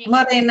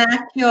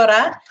 Morena, kia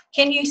ora.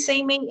 Can you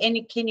see me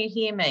and can you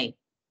hear me?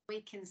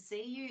 We can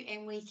see you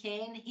and we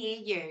can hear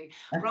you.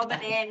 Okay.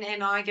 Robin Ann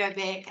and I go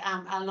back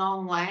a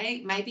long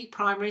way, maybe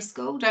primary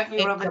school, don't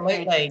we, Robin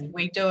Ann? Absolutely,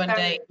 we do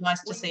indeed.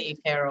 Nice to see you,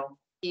 Carol.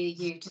 Yeah,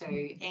 you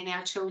too. And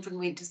our children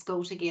went to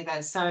school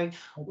together, so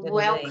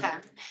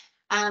welcome.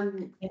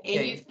 And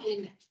you've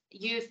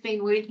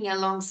been working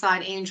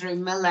alongside Andrew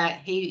Miller.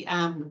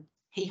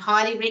 He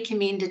highly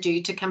recommended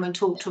you to come and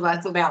talk to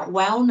us about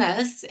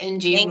wellness in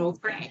general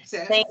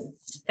practice.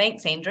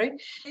 Thanks, Andrew.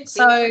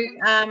 So,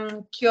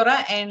 kia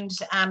ora, and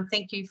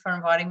thank you for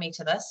inviting me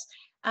to this.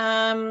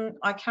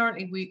 I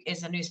currently work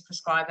as a nurse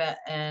prescriber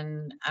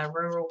in a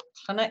rural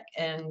clinic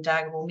in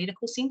Dargaville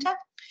Medical Centre.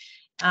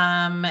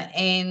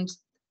 And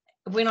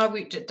when I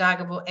worked at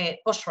Dargaville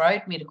at Bush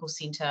Road Medical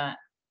Centre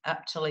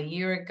up till a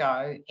year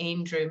ago,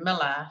 Andrew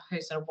Miller,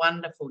 who's a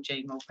wonderful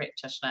general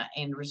practitioner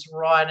and was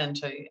right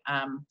into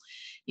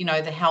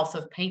the health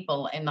of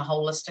people and the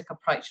holistic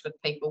approach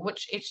with people,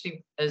 which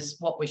actually is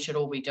what we should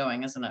all be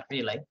doing, isn't it,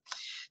 really?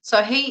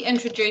 So he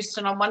introduced,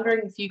 and I'm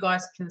wondering if you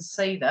guys can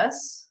see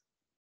this.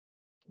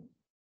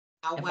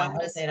 The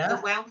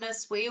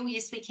wellness wheel,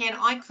 yes, we can.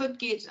 I could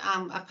get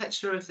a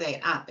picture of that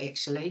up,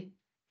 actually.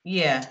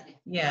 Yeah,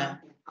 that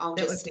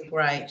would be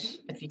great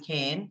if you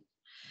can.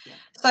 Yeah.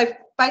 So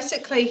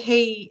basically,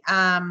 he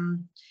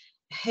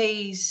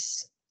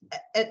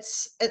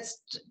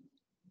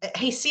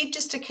said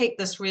just to keep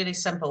this really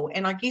simple,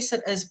 and I guess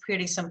it is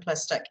pretty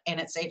simplistic,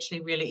 and it's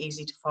actually really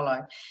easy to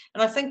follow.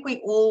 And I think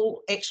we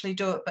all actually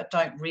do it, but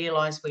don't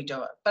realise we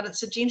do it. But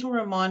it's a gentle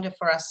reminder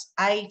for us,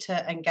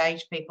 to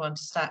engage people and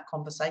to start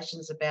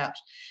conversations about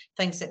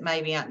things that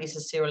maybe aren't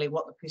necessarily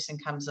what the person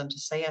comes in to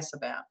see us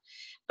about.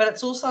 But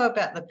it's also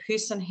about the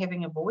person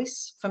having a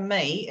voice. For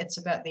me, it's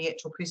about the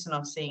actual person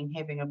I'm seeing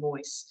having a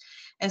voice.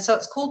 And so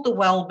it's called the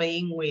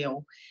wellbeing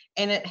wheel,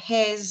 and it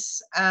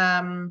has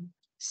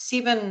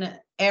 7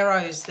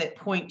 arrows that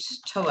point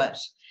to it,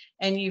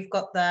 and you've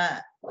got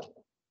the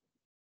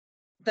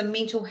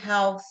mental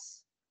health,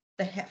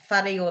 the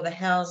whare or the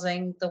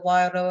housing, the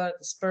wairua,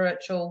 the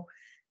spiritual,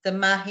 the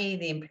mahi,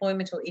 the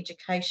employment or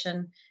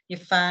education, your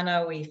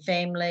whānau or your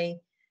family,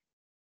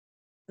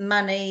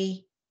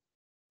 money,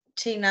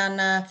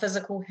 tinana,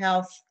 physical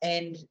health,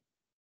 and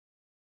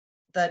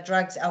the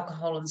drugs,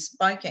 alcohol and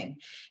smoking.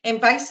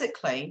 And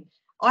basically,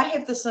 I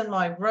have this in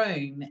my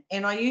room,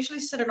 and I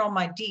usually sit it on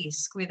my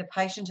desk where the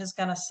patient is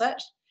going to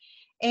sit.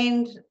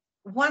 And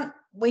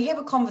we have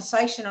a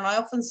conversation, and I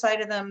often say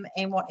to them,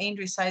 and what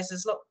Andrew says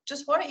is, look,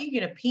 just why don't you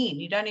get a pen?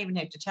 You don't even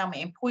have to tell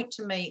me, and point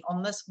to me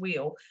on this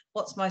wheel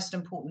what's most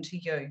important to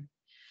you.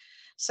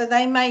 So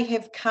they may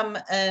have come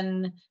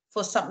in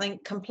for something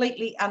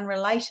completely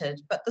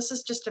unrelated, but this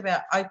is just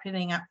about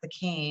opening up the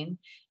can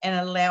and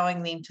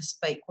allowing them to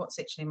speak what's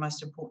actually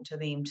most important to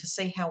them, to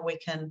see how we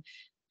can,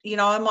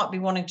 I might be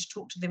wanting to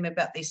talk to them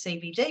about their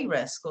CVD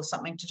risk or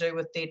something to do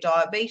with their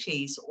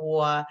diabetes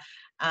or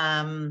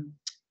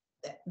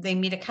their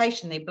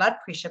medication, their blood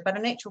pressure, but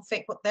in actual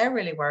fact, what they're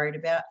really worried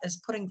about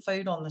is putting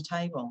food on the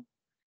table.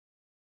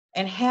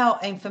 And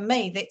for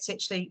me, that's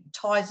actually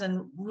ties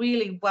in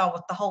really well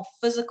with the whole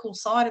physical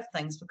side of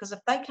things, because if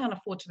they can't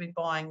afford to be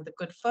buying the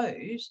good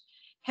food,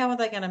 how are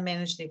they going to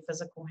manage their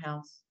physical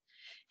health?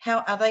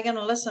 How are they going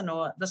to listen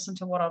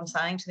to what I'm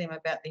saying to them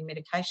about their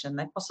medication?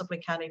 They possibly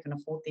can't even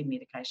afford their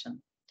medication.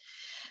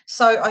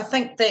 So I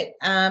think that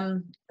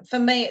for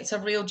me, it's a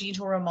real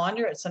gentle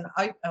reminder. It's an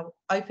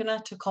opener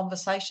to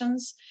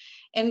conversations.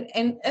 And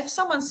if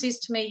someone says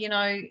to me,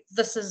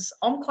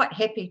 I'm quite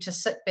happy to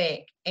sit back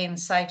and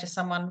say to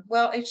someone,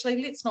 well,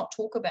 actually, let's not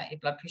talk about your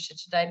blood pressure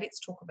today. Let's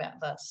talk about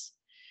this.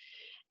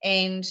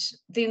 And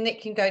then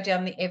that can go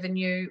down the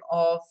avenue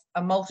of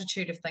a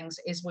multitude of things,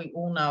 as we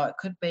all know. It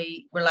could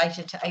be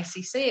related to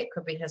ACC, it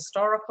could be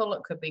historical,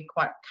 it could be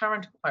quite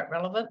current, quite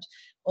relevant,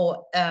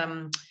 or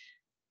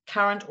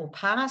current or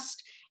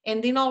past.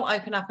 And then I'll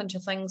open up into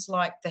things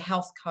like the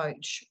health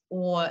coach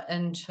or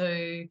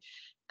into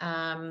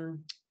the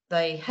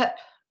hip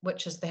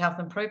which is the health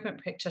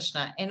improvement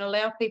practitioner, and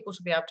allow people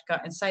to be able to go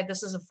and say,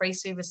 this is a free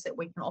service that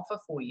we can offer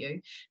for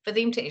you, for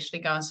them to actually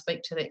go and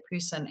speak to that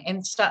person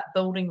and start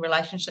building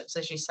relationships.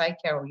 As you say,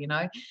 Carol, you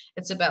know,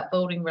 it's about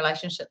building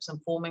relationships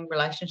and forming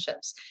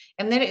relationships,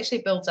 and that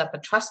actually builds up a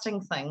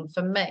trusting thing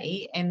for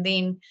me. And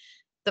then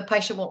the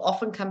patient will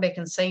often come back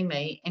and see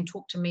me and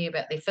talk to me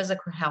about their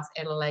physical health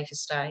at a later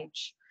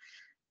stage.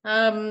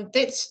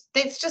 That's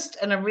just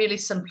in a really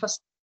simplistic.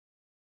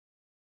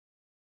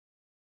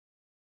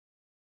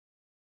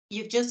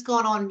 You've just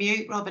gone on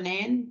mute, Robin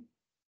Ann.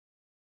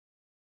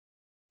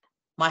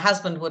 My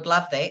husband would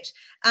love that.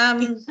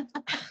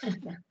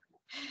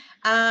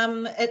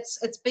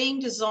 It's being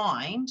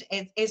designed,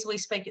 as we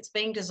speak, it's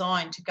being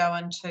designed to go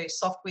into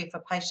software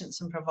for patients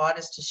and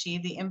providers to share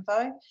the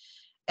info.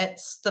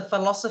 It's the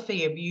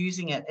philosophy of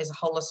using it as a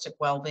holistic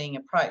wellbeing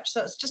approach.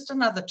 So it's just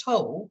another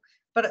tool,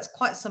 but it's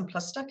quite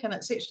simplistic, and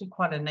it's actually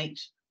quite a neat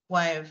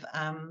way of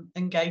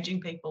engaging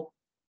people.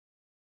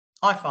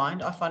 I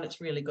find it's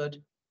really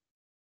good.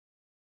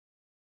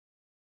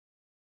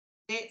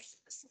 That's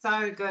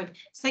so good.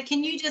 So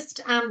can you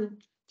just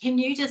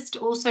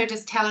also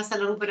just tell us a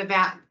little bit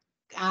about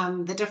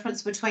the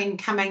difference between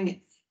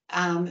coming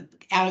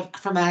out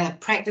from a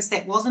practice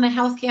that wasn't a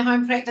healthcare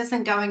home practice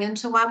and going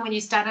into one when you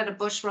started at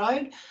Bush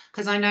Road?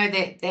 Because I know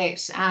that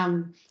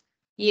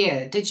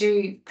yeah, could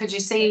you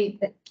see,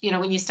 you know,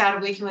 when you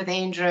started working with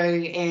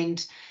Andrew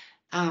and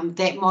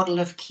that model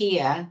of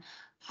care,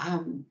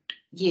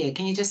 yeah,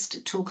 can you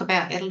just talk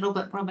about that a little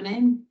bit, Robin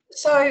Ann?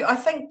 So I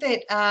think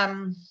that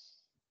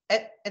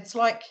it's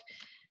like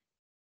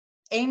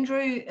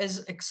Andrew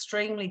is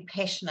extremely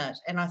passionate,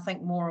 and I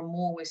think more and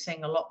more we're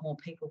seeing a lot more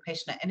people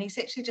passionate, and he's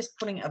actually just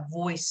putting a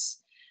voice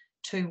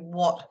to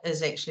what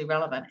is actually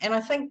relevant. And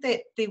I think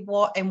that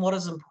what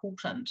is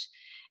important.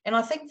 And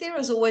I think there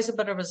is always a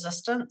bit of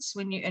resistance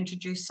when you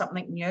introduce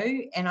something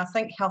new. And I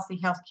think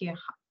healthy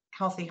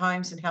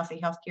homes and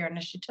healthy healthcare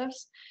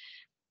initiatives,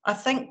 I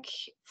think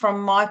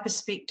from my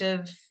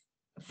perspective,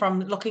 from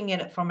looking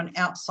at it from an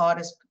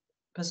outsider's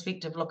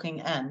perspective looking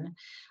in,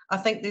 I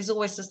think there's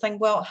always this thing,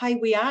 well, hey,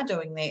 we are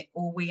doing that,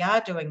 or we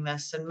are doing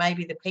this, and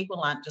maybe the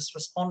people aren't just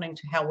responding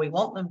to how we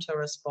want them to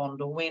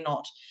respond, or we're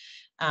not,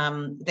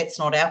 that's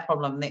not our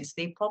problem, that's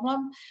their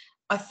problem.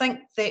 I think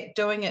that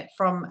doing it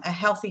from a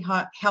healthy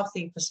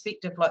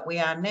perspective like we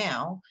are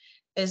now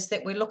is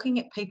that we're looking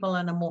at people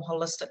in a more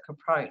holistic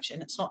approach,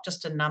 and it's not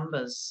just a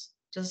numbers,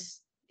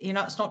 just, you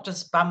know, it's not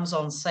just bums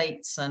on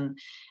seats, and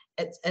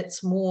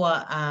it's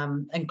more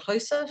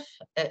inclusive,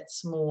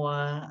 it's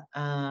more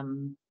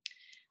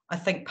I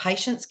think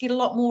patients get a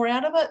lot more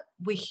out of it.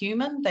 We're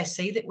human. They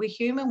see that we're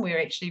human. We're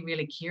actually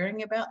really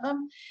caring about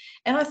them.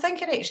 And I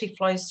think it actually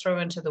flows through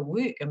into the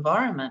work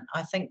environment.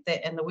 I think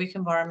that in the work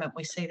environment,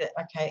 we see that,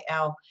 okay,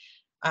 our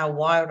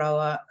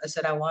wairoa,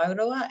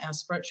 our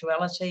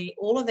spirituality,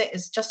 all of that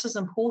is just as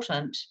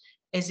important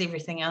as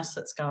everything else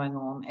that's going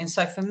on. And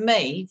so for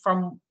me,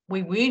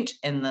 we weren't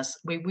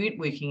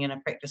working in a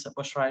practice at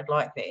Bush Road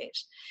like that.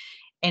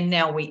 And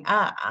now we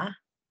are,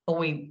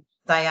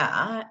 they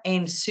are,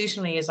 and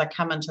certainly as I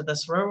come into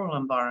this rural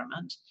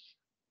environment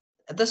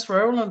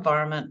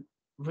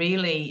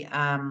really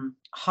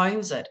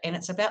hones it, and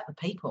it's about the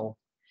people.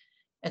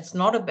 It's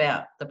not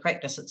about the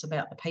practice, it's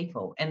about the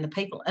people, and the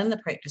people in the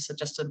practice are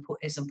just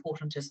as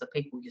important as the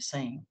people you're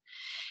seeing.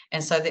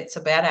 And so that's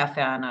about our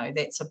whānau,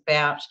 that's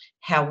about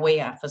how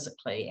we are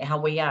physically, how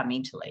we are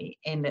mentally,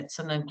 and it's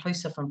an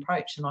inclusive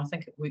approach, and I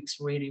think it works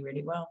really,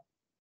 really well.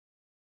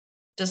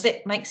 Does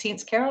that make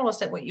sense, Carol? Is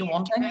that what you're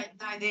wanting? No,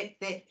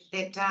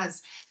 that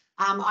does.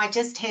 I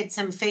just had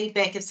some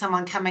feedback of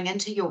someone coming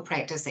into your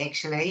practice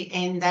actually,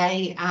 and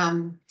they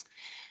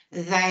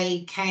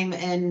came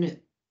in,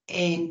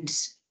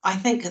 and I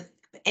think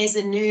as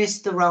a nurse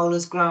the role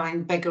is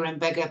growing bigger and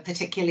bigger,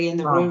 particularly in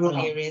the rural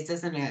areas,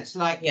 isn't it?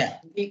 Like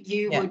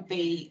you would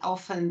be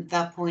often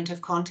the point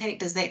of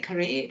contact, is that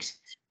correct?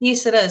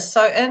 Yes, it is.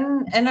 So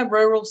in a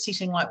rural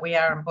setting like we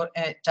are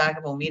at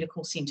Dargaville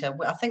Medical Centre,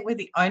 I think we're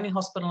the only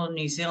hospital in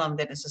New Zealand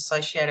that is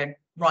associated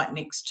right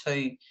next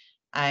to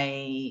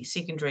a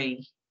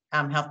secondary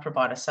health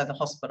provider, so the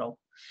hospital.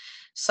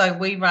 So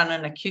we run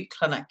an acute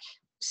clinic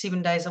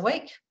 7 days a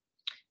week.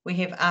 We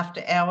have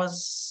after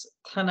hours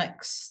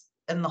clinics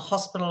in the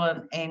hospital,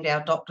 and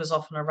our doctors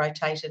often are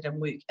rotated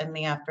and work in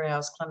the after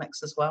hours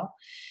clinics as well.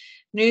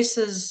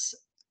 Nurses,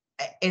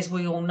 as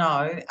we all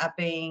know, are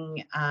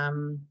being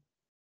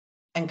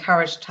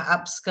encouraged to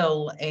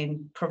upskill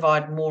and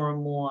provide more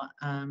and more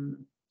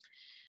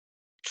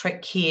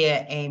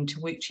care and to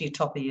work to your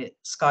top of your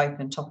scope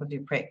and top of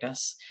your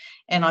practice.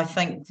 And I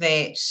think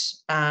that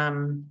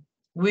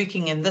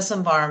working in this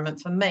environment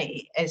for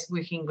me, as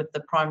working with the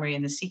primary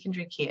and the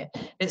secondary care,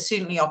 it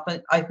certainly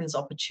opens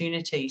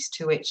opportunities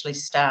to actually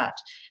start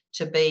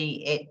to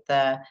be at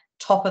the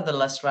top of the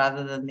list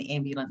rather than the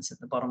ambulance at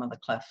the bottom of the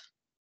cliff.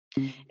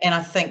 And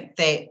I think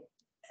that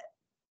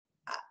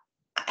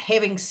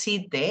having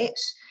said that,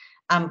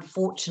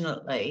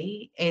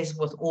 unfortunately, as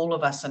with all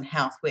of us in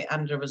health, we're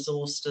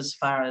under-resourced as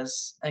far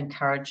as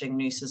encouraging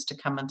nurses to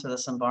come into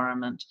this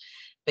environment,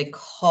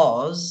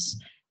 because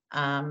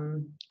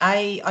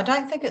I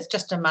don't think it's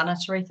just a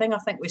monetary thing. I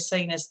think we're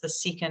seen as the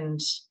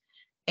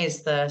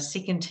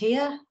second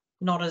tier,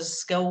 not as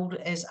skilled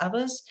as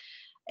others.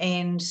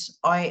 And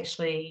I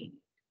actually,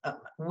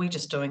 we're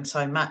just doing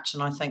so much,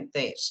 and I think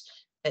that it's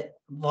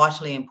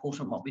vitally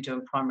important what we do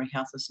in primary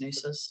health as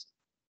nurses.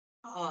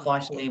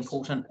 Vitally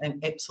important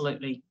and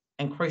absolutely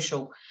and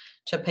crucial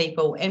to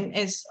people. And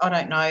as I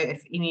don't know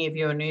if any of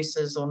you are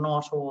nurses or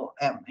not, or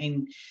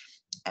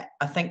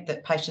I think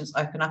that patients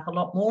open up a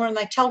lot more and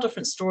they tell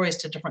different stories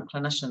to different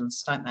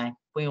clinicians, don't they?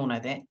 We all know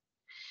that.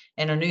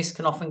 And a nurse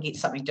can often get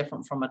something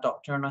different from a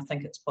doctor. And I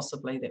think it's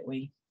possibly that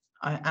we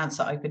ask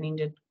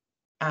open-ended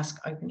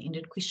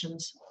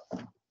questions.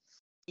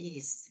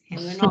 Yes,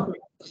 and we're not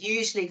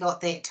usually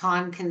got that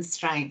time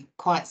constraint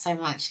quite so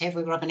much, have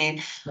we, Robin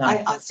Ann?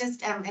 No. It's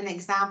just an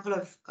example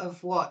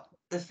of what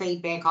the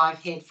feedback I've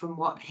had from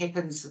what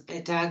happens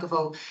at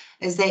Dargaville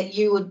is that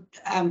you would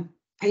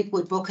people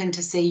would book in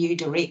to see you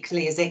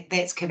directly.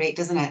 That's correct,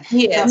 isn't it?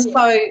 Yeah.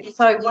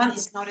 So once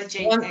it's not a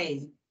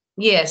GP.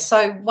 Yeah.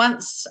 So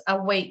once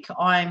a week,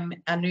 I'm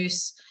a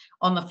nurse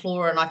on the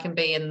floor, and I can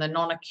be in the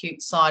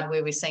non-acute side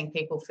where we're seeing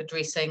people for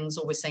dressings,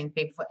 or we're seeing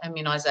people for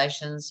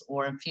immunisations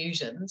or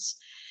infusions,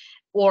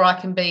 or I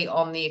can be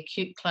on the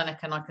acute clinic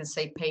and I can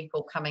see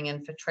people coming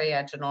in for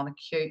triage and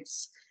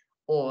non-acutes,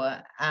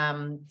 or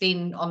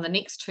then on the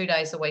next 2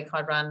 days a week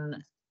I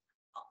run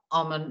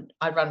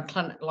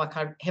clinic, like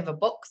I have a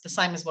book, the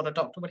same as what a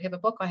doctor would have a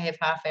book. I have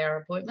half-hour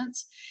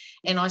appointments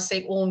and I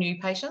see all new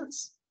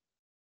patients.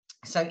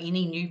 So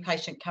any new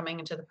patient coming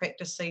into the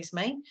practice sees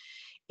me.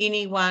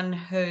 Anyone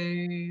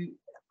who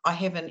I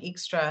have an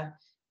extra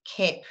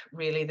cap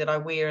really that I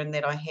wear, and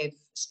that I have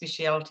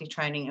speciality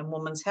training in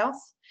women's health,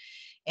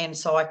 and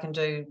so I can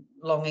do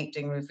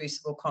long-acting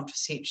reversible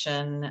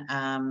contraception.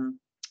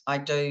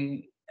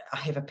 I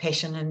have a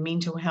passion in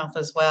mental health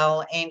as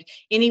well, and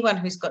anyone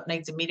who's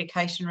needs a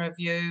medication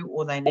review,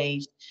 or they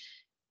need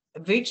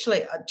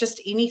virtually just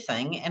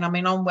anything. And I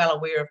mean, I'm well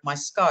aware of my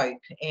scope,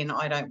 and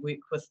I don't work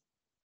with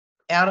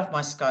out of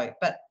my scope,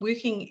 but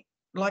working,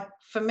 like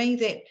for me,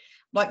 that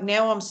like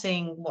now I'm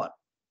seeing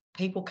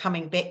people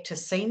coming back to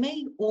see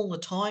me all the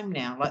time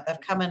now. Like they've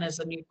come in as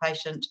a new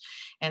patient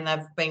and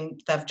they've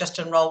just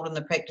enrolled in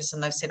the practice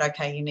and they've said,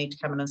 okay, you need to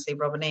come in and see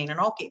Robin Ann. And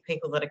I'll get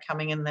people that are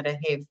coming in that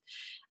have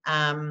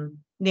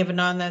never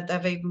known that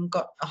they've even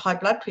got a high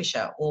blood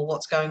pressure, or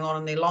what's going on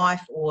in their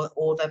life,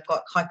 or they've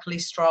got high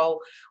cholesterol,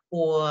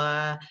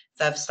 or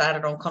they've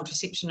started on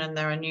contraception and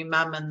they're a new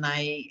mum, and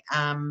they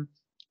are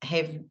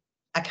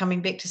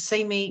coming back to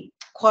see me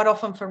quite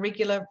often for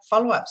regular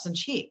follow-ups and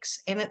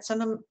checks. And it's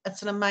an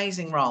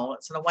amazing role.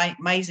 It's an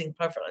amazing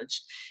privilege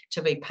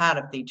to be part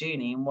of their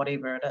journey and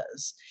whatever it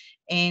is.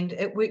 And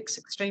it works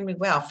extremely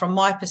well. From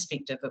my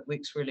perspective, it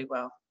works really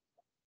well.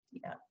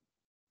 Yeah.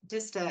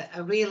 Just a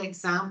real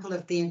example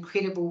of the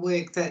incredible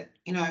work that,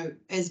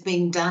 is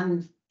being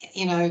done,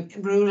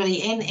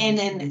 rurally and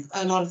in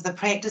a lot of the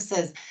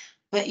practices.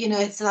 But,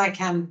 it's like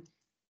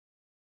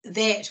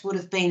that would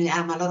have been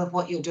a lot of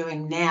what you're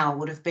doing now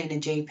would have been a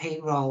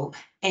GP role.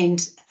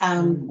 And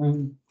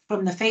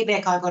from the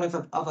feedback I got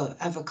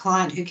of a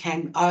client who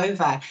came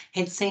over,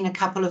 had seen a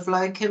couple of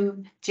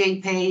locum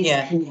GPs,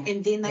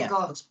 and then they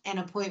got an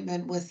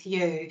appointment with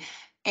you,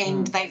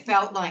 and they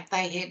felt like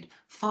they had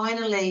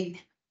finally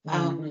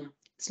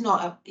it's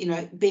not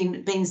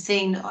been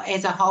seen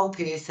as a whole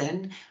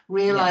person,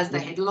 realised they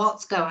had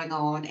lots going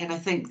on, and I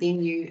think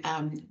then you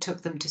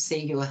took them to see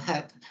your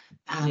hip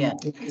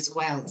as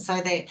well,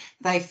 so that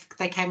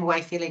they came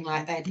away feeling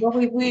like they'd. Well,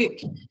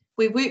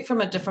 we work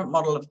from a different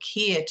model of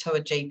care to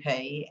a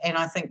GP, and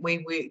I think we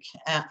work,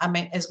 I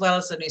mean, as well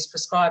as a nurse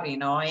prescriber,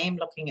 I am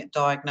looking at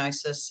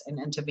diagnosis and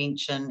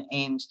intervention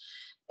and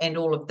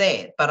all of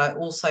that, but I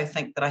also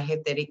think that I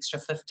have that extra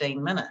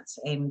 15 minutes,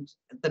 and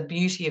the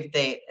beauty of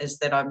that is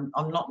that I'm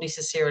not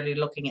necessarily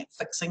looking at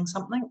fixing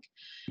something.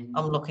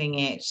 I'm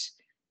looking at,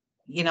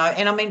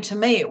 and I mean, to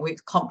me, it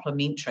works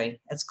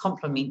complementary. It's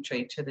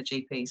complementary to the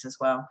GPs as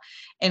well.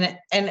 And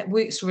it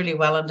works really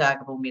well in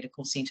Dargaville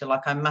Medical Centre.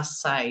 Like, I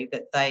must say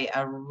that they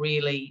are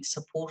really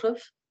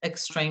supportive,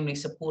 extremely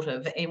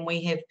supportive. And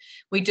we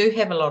do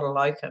have a lot of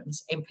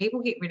locums, and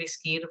people get really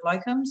scared of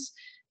locums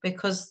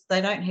because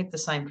they don't have the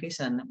same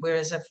person.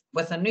 Whereas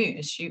with a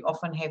nurse, you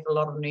often have a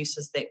lot of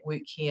nurses that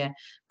work here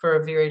for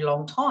a very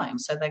long time.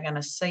 So they're going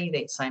to see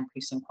that same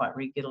person quite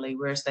regularly,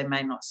 whereas they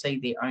may not see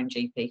their own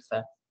GP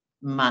for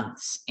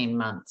months and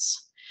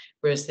months.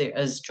 Whereas there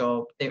is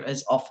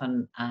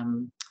often,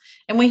 and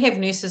we have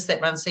nurses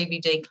that run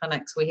CBD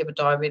clinics. We have a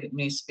diabetic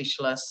nurse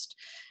specialist.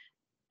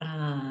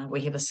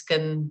 We have a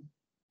skin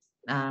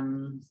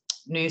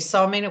nurse.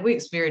 So I mean, it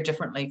works very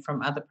differently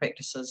from other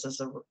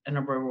practices in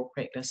a rural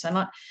practice.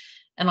 And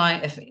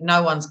if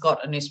no one's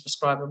got a nurse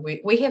prescriber,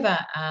 we have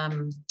a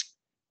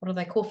what do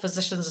they call,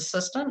 physician's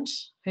assistant,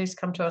 who's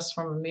come to us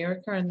from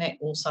America, and that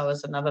also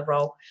is another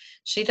role.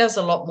 She does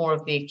a lot more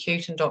of the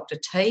acute and Dr.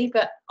 T,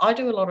 but I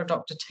do a lot of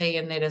Dr. T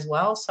in that as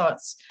well. So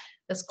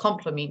it's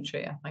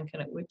complementary, I think,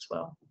 and it works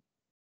well.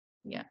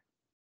 Yeah.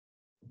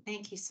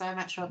 Thank you so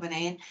much, Robin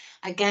Ann.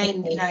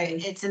 Again, you know,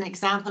 it's an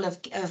example of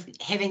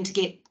having to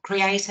get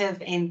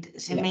creative and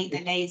to meet the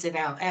needs of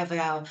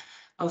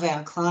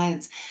our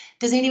clients.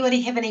 Does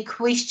anybody have any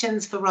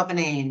questions for Robin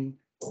Ann?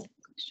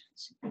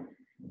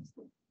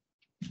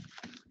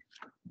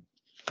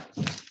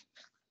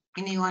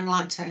 Anyone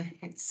like to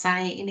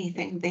say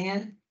anything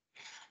there?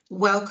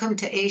 Welcome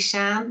to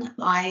Ishan.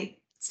 I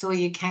saw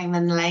you came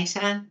in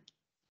later.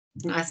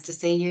 Nice to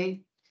see you.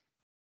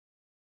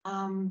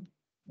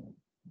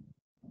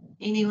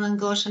 Anyone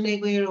got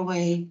anywhere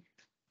away?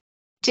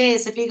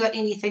 Jazz, have you got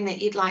anything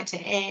that you'd like to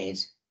add?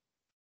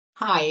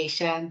 Hi,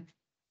 Ishan.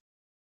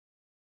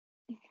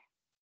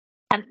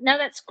 No,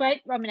 that's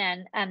great,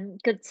 Robin Ann.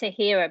 Good to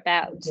hear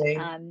about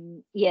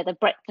the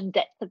breadth and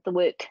depth of the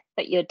work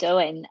that you're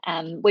doing.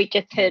 We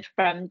just heard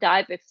from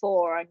Di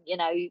before, and you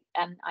know,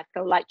 I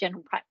feel like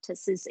general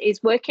practice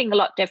is working a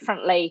lot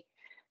differently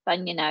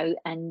than, you know,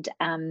 and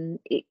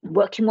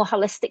working more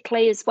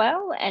holistically as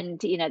well.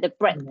 And you know, the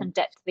breadth and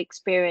depth of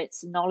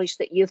experience and knowledge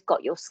that you've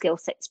got, your skill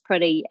set's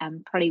pretty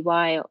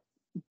wide.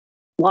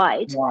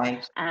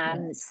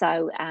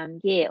 So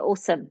yeah,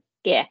 awesome.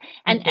 Yeah,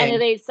 and it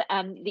is,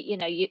 you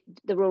know,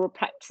 the rural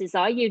practices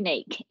are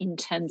unique in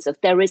terms of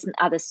there isn't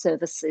other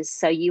services,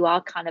 so you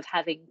are kind of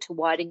having to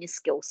widen your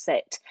skill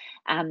set.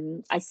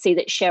 I see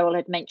that Cheryl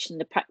had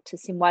mentioned the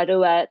practice in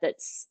Wairua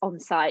that's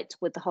on site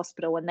with the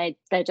hospital, and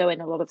they're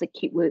doing a lot of the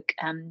acute work.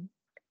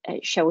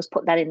 Cheryl's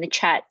put that in the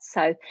chat.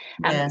 So,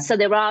 so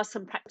there are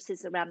some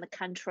practices around the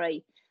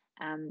country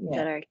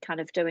that are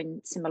kind of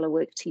doing similar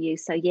work to you.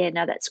 So yeah,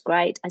 no, that's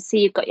great. I see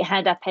you've got your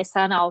hand up,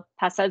 Hassan. I'll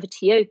pass over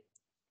to you.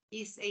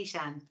 Yes,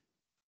 Ishan.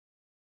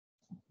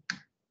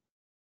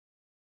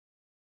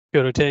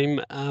 Kia ora,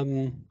 team.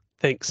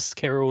 Thanks,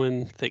 Carol,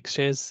 and thanks,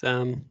 Jazz.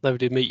 Lovely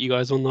to meet you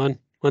guys online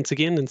once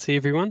again and see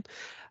everyone.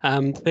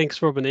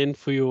 Thanks, Robin Ann,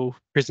 for your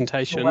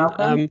presentation. You're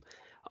welcome.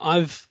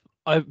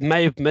 I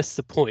may have missed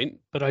the point,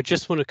 but I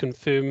just want to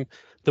confirm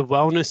the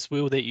wellness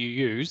wheel that you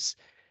use.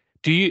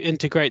 Do you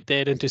integrate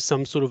that into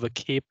some sort of a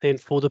care plan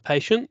for the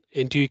patient?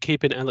 And do you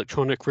keep an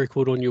electronic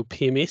record on your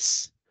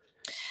PMS?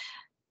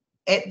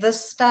 At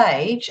this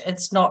stage,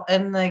 it's not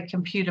in the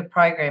computer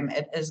program.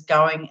 It is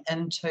going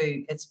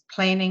into, it's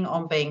planning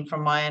on being,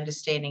 from my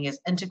understanding,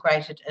 is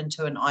integrated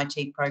into an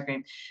IT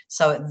program.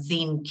 So it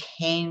then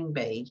can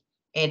be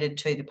added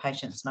to the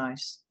patient's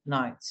notes.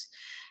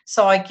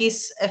 So I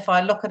guess if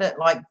I look at it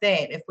like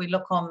that, if we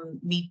look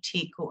on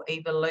MedTech or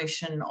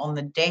Evolution on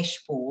the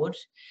dashboard,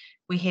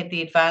 we had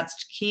the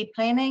advanced care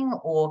planning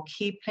or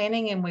care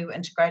planning, and we were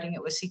integrating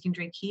it with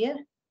secondary care.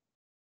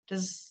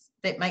 Does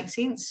that make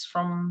sense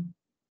from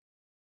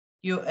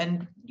you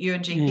and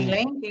GP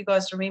Land? Do you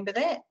guys remember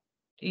that?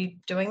 Are you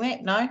doing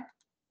that? No?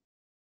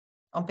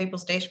 On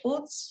people's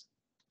dashboards?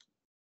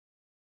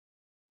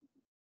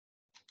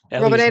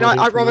 Robin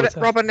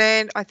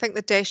Ann, I think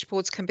the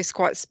dashboards can be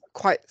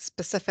quite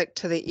specific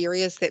to the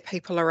areas that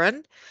people are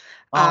in.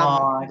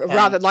 Okay.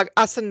 Rather, like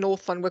us in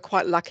Northland, we're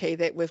quite lucky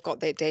that we've got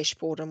that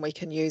dashboard and we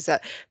can use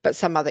it, but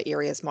some other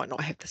areas might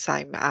not have the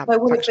same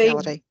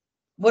functionality.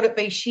 Would it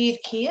be shared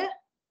care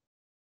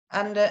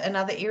in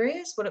other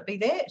areas? Would it be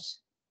that?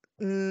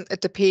 It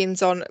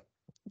depends on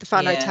the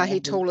whānau tahi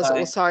tool is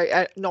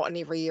also not in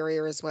every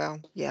area as well.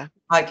 Yeah.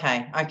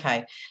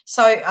 Okay.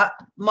 So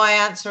my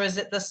answer is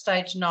at this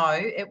stage, no.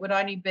 It would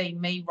only be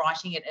me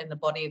writing it in the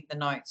body of the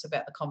notes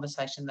about the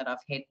conversation that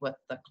I've had with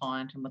the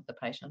client and with the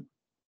patient.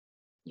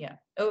 Yeah,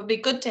 it would be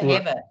good to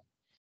have it,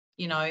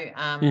 you know,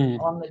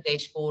 on the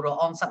dashboard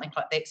or on something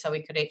like that, so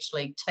we could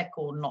actually tick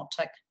or not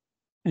tick.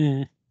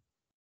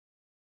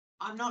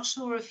 I'm not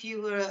sure if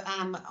you were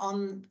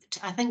on,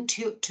 I think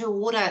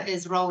Water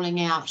is rolling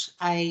out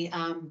a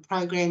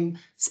program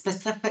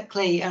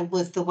specifically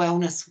with the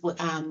wellness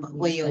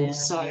wheel.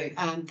 So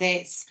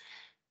that's,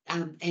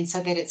 and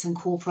so that it's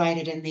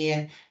incorporated in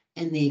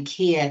their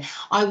care.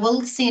 I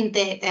will send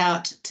that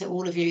out to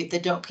all of you, the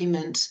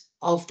document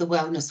of the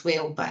wellness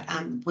wheel, but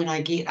when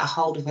I get a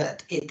hold of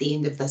it at the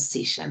end of this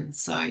session.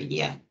 So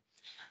yeah.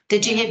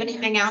 Did you have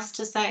anything else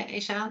to say,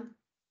 Ishan?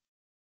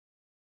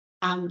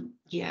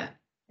 Yeah.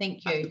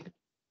 Thank you.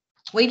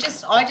 I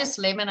just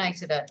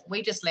laminated it.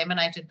 We just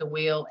laminated the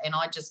wheel, and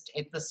I just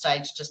at this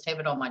stage just have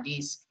it on my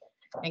desk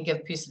and give a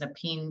person a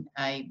pen,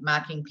 a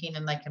marking pen,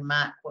 and they can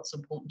mark what's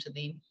important to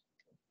them.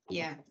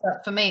 Yeah.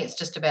 But for me, it's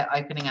just about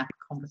opening up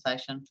a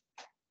conversation.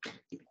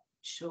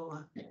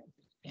 Sure.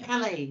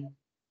 Kelly.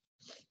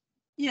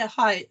 Yeah,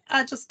 hi.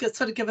 I just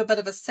sort of give a bit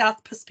of a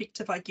South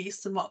perspective, I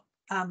guess, and what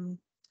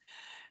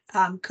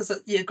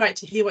because great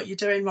to hear what you're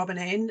doing, Robin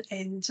Ann,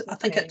 and I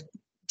think it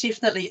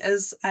definitely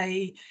is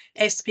a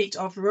aspect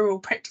of rural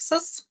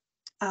practices,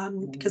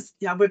 because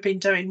we've been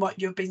doing what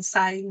you've been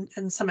saying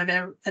in some of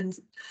our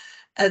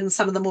in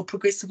some of the more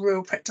progressive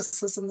rural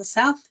practices in the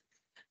South,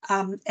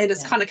 and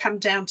it's kind of come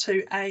down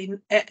to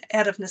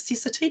out of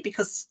necessity,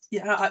 because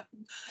the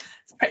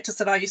practice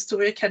that I used to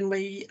work in,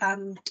 we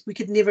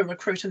could never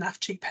recruit enough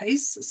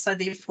GPs, so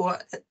therefore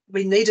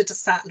we needed to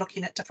start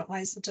looking at different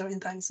ways of doing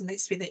things, and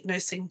that's where that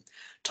nursing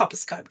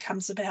toposcope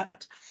comes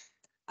about.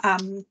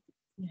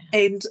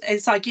 And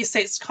so I guess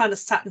that's kind of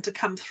starting to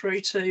come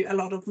through to a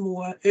lot of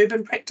more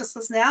urban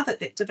practices now,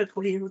 that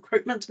difficulty in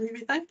recruitment and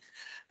everything.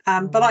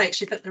 But I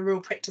actually think the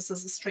rural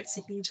practices are streets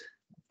ahead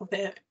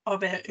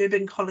of our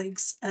urban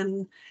colleagues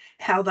and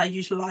how they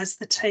utilise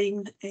the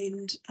team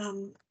and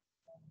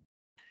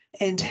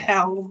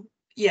how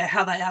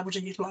they're able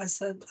to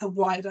utilise a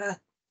wider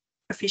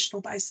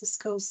professional base of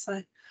skills.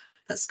 So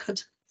that's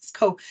good. It's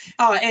cool.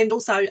 Oh, and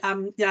also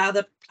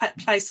other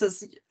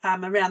places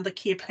around the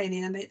care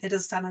planning, and it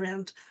is done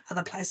around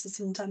other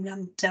places and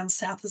done down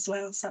south as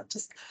well. So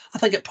I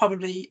think it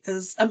probably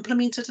is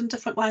implemented in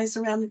different ways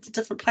around the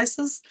different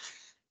places,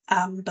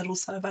 but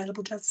also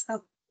available down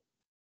south.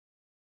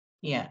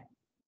 Yeah.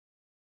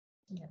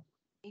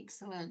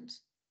 Excellent.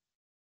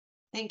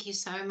 Thank you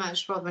so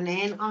much, Robin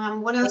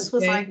Ann. What else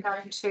was I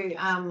going to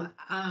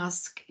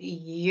ask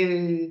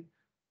you?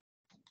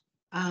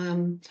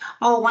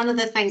 One of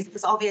the things,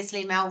 because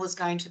obviously Mel was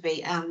going to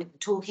be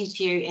talking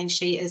to you, and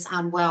she is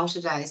unwell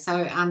today.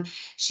 So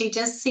she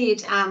just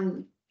said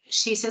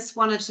she just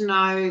wanted to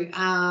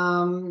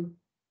know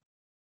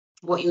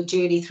what your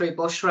journey through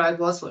Bush Road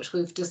was, which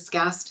we've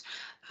discussed.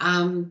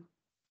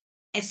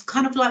 It's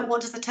kind of like, what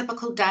does a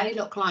typical day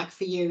look like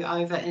for you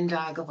over in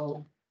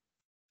Dargaville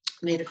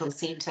Medical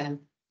Centre?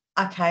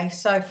 Okay,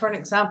 so for an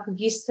example,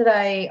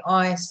 yesterday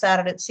I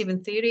started at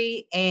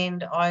 7:30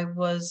 and I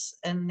was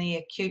in the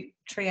acute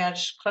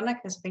triage clinic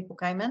as people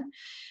came in.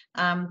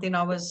 Then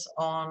I was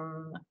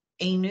on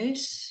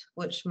e-nurse,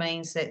 which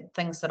means that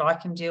things that I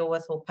can deal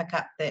with or pick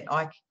up that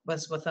I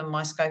was within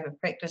my scope of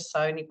practice.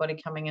 So anybody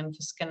coming in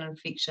for skin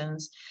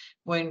infections,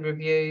 wound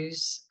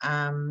reviews,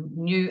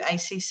 new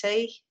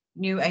ACC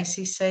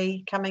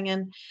coming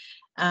in,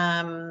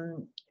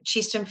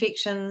 chest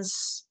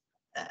infections,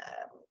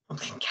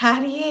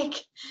 cardiac,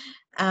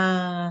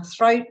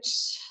 throat,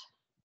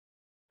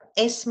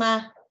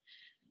 asthma.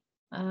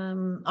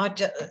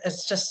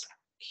 It's just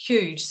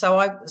huge. So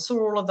I saw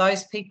all of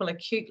those people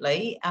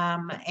acutely,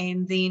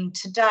 and then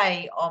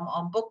today I'm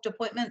on booked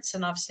appointments,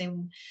 and I've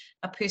seen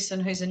a person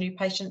who's a new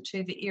patient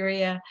to the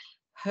area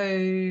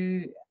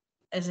who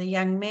is a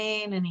young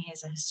man, and he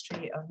has a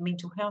history of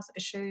mental health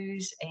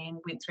issues and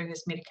went through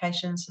his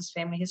medications, his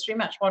family history,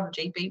 much what a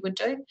GP would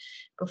do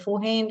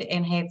beforehand,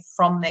 and have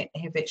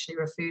actually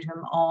referred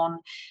him on,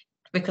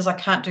 because I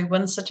can't do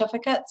WIN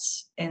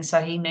certificates, and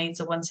so he needs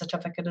a WIN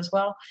certificate as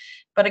well.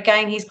 But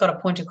again, he's got a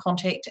point of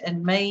contact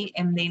in me,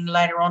 and then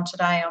later on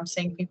today I'm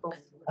seeing people,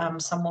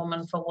 some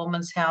woman for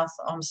women's health,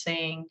 I'm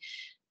seeing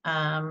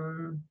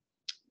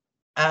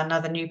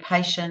another new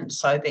patient,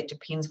 so that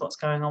depends what's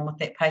going on with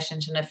that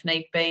patient, and if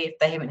need be, if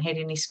they haven't had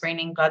any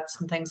screening bloods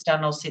and things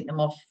done, I'll send them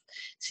off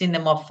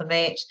for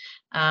that.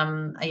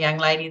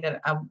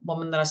 A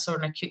woman that I saw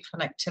in acute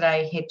clinic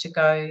today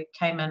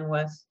came in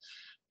with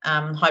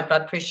high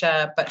blood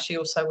pressure, but she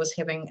also was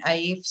having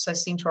AF, so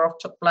sent her off,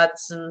 took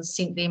bloods and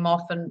sent them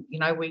off, and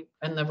we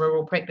in the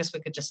rural practice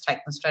we could just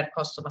take them straight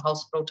across to the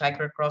hospital, take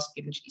her across,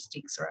 get a chest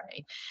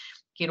x-ray,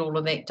 get all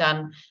of that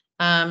done.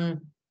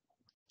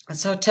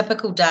 So a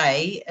typical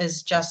day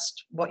is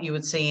just what you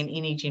would see in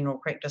any general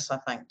practice, I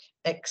think,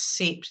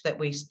 except that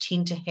we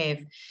tend to have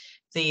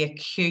the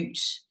acute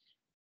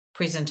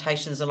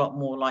presentations a lot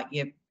more, like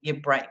your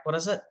break, what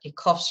is it? Your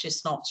coughs, your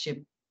snots, your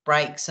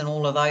breaks, and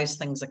all of those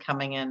things are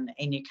coming in,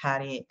 and your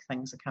cardiac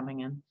things are coming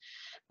in.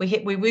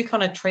 We work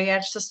on a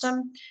triage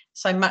system,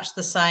 so much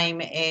the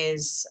same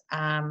as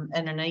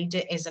in an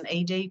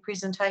ED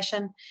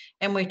presentation,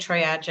 and we're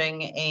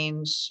triaging,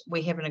 and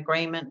we have an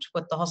agreement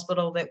with the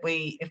hospital that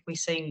if we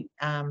see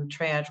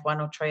triage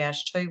 1 or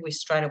triage 2, we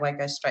straight away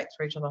go straight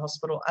through to the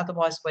hospital.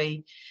 Otherwise,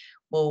 we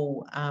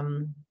will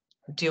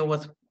deal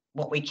with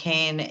what we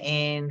can,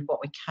 and what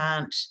we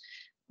can't,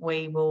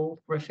 we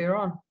will refer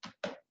on.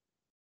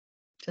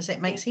 Does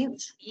that make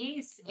sense?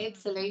 Yes,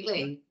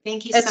 absolutely.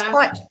 Thank you so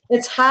much.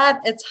 It's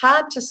hard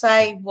to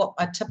say what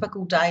a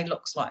typical day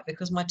looks like,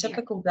 because my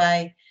typical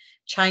day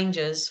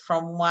changes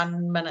from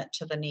 1 minute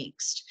to the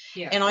next.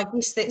 And I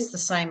guess that's the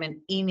same in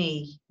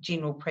any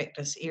general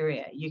practice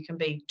area. You can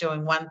be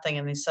doing one thing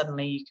and then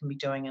suddenly you can be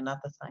doing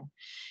another thing.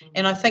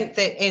 And I think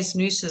that as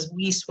nurses,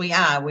 yes,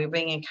 we're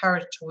being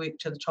encouraged to work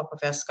to the top of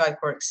our scope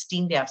or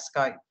extend our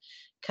scope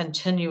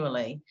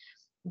continually.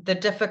 The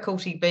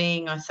difficulty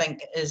being, I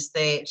think, is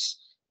that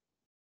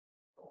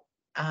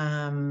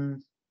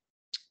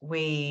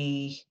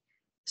we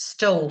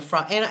still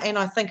and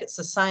I think it's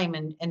the same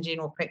in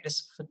general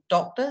practice for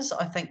doctors.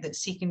 I think that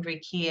secondary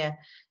care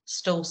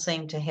still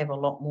seem to have a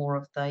lot more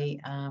of the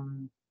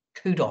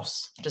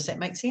kudos. Does that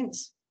make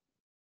sense?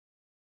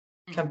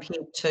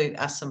 Compared to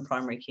us in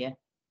primary care.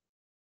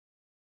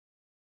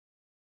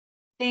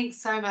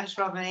 Thanks so much,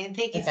 Robin, and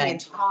thank you for your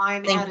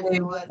time out of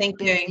your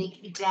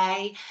busy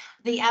day.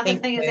 The other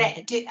thing is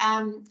that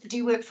do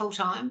you work full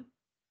time?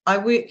 I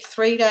work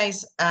 3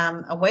 days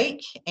a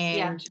week,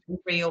 and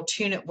every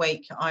alternate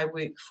week I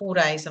work 4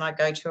 days, and I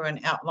go to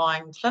an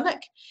outlying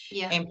clinic,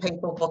 and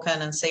people book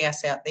in and see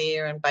us out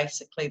there, and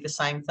basically the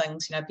same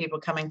things. People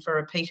coming for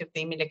a repeat of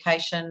their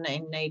medication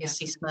and need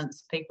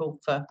assessments, people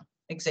for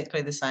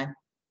exactly the same.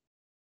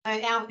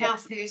 Our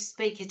first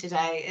speaker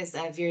today is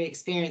a very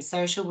experienced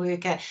social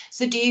worker.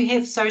 So do you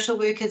have social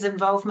workers'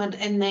 involvement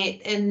in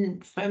that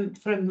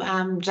from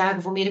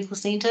Dargaville Medical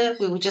Centre?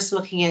 We were just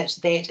looking at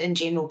that in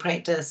general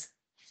practice.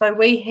 So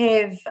we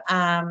have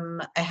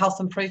a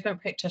health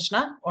improvement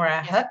practitioner, or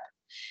our HIP,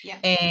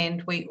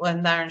 and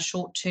they're in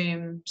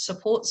short-term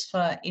supports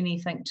for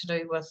anything to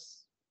do with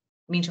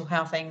mental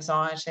health,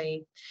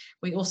 anxiety.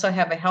 We also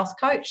have a health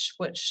coach,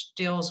 which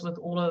deals with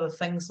all of the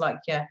things like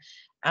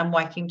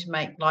waking to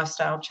make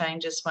lifestyle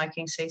changes,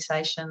 smoking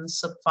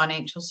cessations,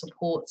 financial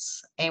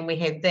supports, and we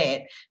have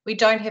that. We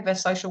don't have a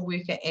social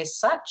worker as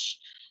such,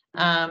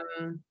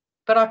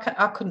 but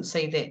I couldn't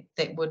see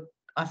that would.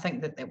 I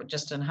think that would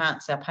just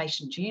enhance our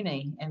patient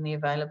journey and the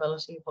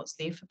availability of what's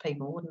there for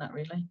people, wouldn't it,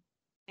 really?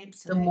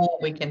 Absolutely. The more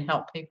we can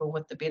help people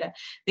with, the better.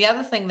 The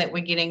other thing that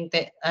we're getting,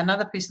 that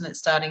another person that's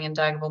starting in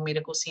Dargaville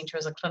Medical Centre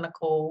is a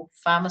clinical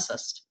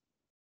pharmacist.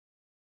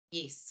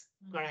 Yes,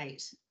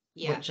 great.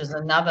 Yeah. Which is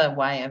another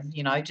way of,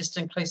 just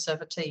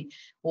inclusivity,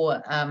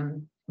 or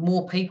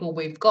more people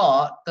we've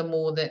got, the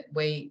more that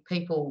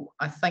people,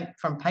 I think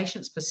from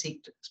patients'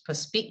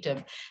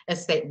 perspective,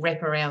 it's that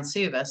wraparound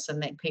service,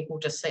 and that people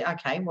just say,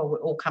 okay, well,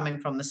 we're all coming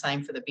from the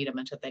same for the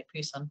betterment of that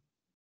person.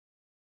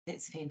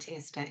 That's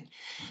fantastic.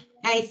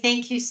 Hey,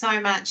 thank you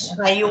so much.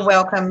 Hey, you're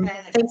welcome.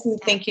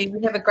 Thank you. You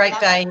have a great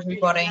day,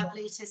 everybody.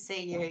 Lovely to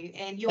see you.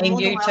 And you're more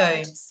than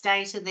welcome to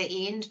stay to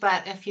the end,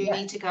 but if you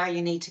need to go,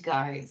 you need to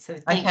go. So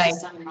thank you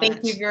so much.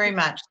 Thank you very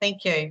much.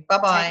 Thank you.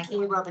 Bye-bye. Take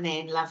care, Robin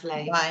Ann.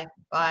 Lovely. Bye.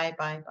 Bye.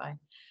 Bye. Bye.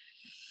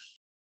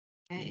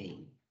 Okay.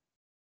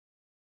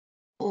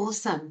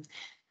 Awesome.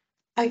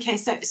 Okay,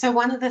 so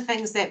one of the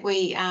things that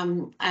we are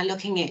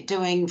looking at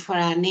doing for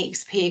our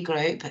next peer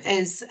group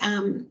is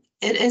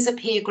it is a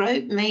peer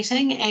group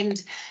meeting,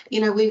 and we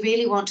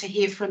really want to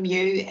hear from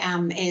you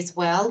as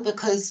well,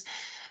 because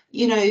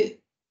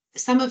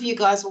some of you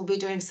guys will be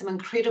doing some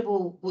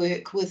incredible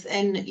work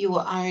within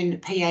your own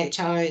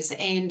PHOs,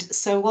 and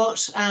so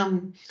what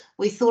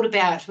we thought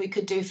about we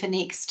could do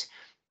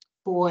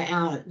for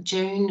our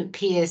June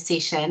peer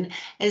session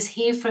is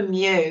hear from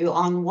you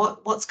on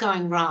what's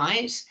going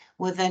right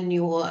within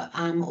your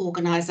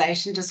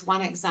organisation. Just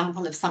one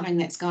example of something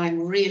that's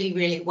going really,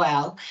 really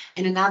well,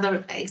 and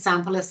another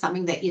example of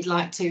something that you'd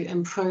like to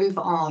improve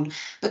on.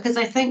 Because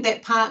I think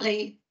that part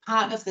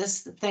of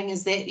this thing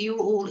is that you're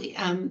all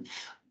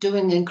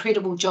doing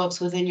incredible jobs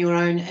within your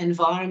own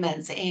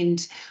environments,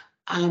 and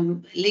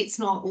let's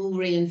not all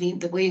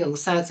reinvent the wheel.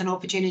 So it's an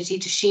opportunity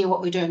to share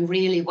what we're doing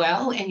really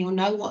well, and you'll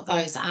know what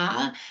those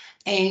are,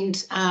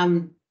 and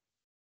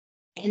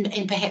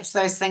perhaps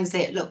those things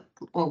that look,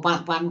 or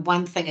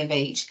one thing of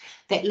each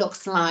that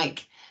looks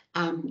like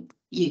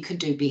you could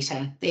do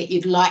better, that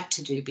you'd like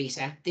to do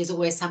better. There's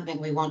always something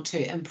we want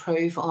to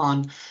improve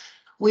on.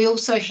 We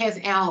also have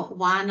our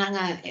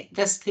wānanga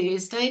this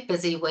Thursday,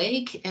 busy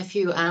week, if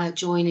you are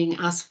joining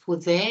us for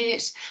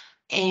that.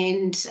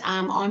 And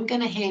I'm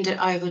going to hand it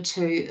over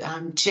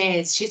to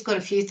Jazz. She's got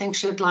a few things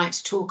she would like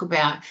to talk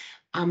about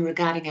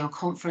regarding our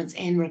conference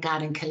and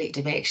regarding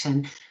collective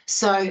action.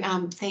 So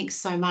thanks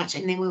so much.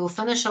 And then we will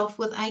finish off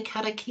with a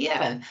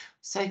karakia.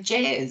 So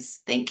Jazz,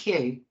 thank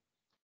you.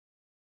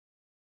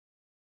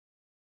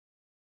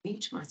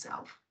 Mute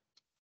myself.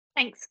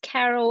 Thanks,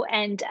 Carol,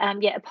 and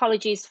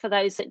apologies for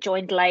those that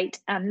joined late.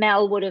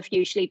 Mel would have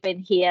usually been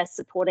here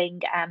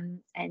supporting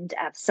and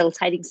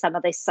facilitating some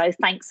of this. So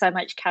thanks so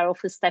much, Carol,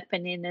 for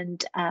stepping in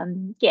and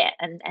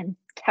and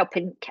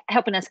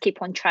helping us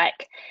keep on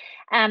track.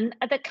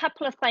 The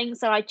couple of things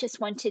that I just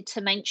wanted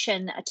to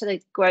mention to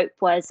the group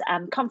was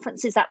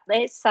conferences up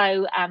there.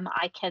 So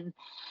I can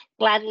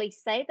gladly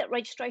say that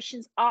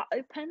registrations are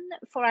open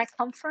for our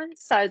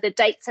conference. So the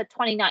dates are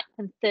 29th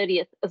and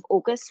 30th of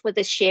August. With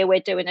this year,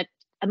 we're doing a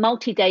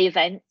multi-day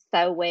event,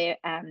 so we're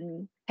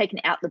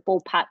taking out the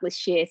ballpark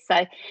this year.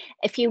 So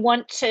if you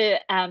want to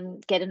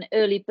get an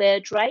early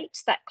bird rate,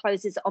 that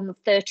closes on the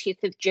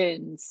 30th of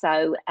June.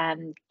 So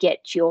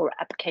get your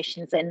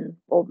applications in,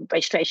 or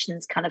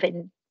registrations kind of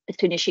in as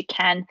soon as you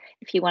can,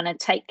 if you want to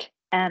take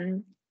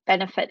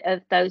benefit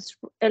of those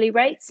early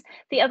rates.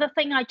 The other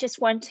thing I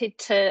just wanted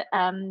to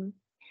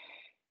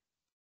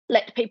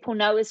let people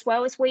know as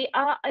well is we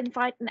are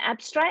inviting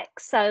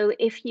abstracts. So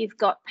if you've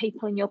got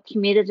people in your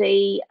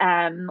community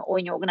or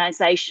in your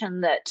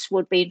organisation that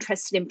would be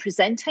interested in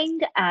presenting,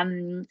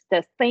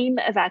 the theme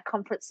of our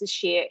conference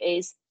this year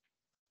is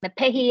Me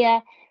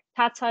Pehia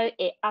Tātou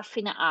e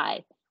Awhina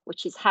Ai,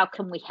 which is how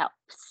can we help?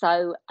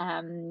 So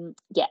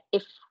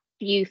if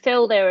you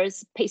feel there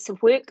is a piece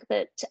of work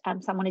that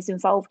someone is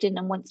involved in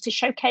and wants to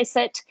showcase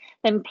it,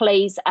 then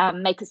please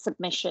make a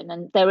submission.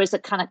 And there is a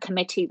kind of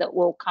committee that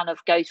will kind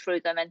of go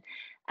through them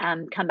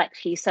and come back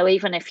to you. So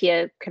even if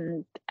you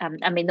can,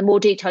 the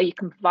more detail you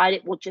can provide,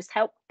 it will just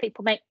help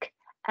people make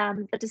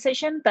the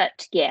decision.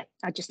 But yeah,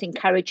 I just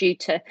encourage you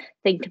to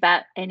think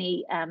about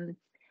any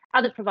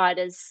other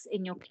providers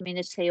in your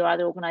community or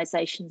other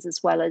organisations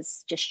as well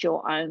as just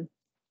your own.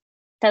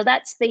 So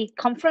that's the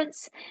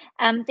conference.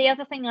 The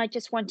other thing I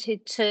just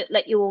wanted to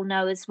let you all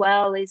know as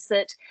well is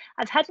that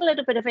I've had a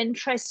little bit of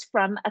interest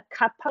from a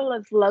couple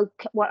of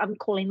what I'm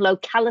calling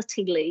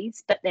locality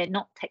leads, but they're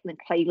not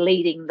technically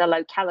leading the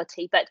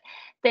locality, but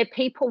they're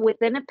people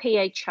within a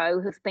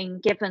PHO who've been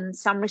given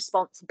some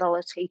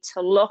responsibility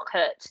to look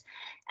at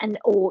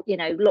or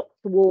look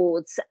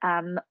towards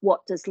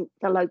what does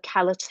the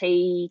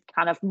locality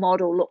kind of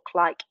model look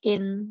like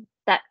in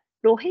that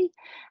rohi.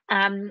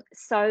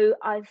 So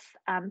I've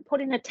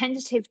put in a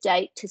tentative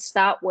date to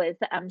start with.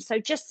 So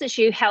just as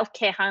you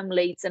healthcare home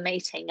leads a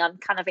meeting, I'm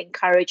kind of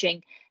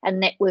encouraging a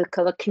network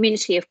of a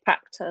community of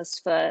practice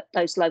for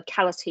those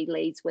locality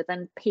leads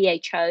within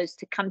PHOs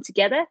to come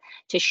together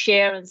to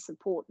share and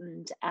support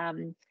and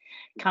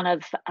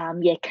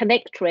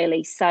connect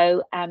really.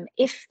 So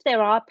if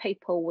there are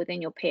people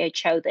within your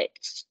PHO that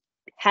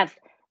have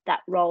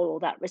that role or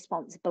that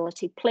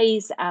responsibility,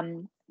 please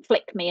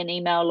flick me an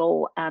email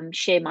or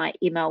share my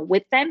email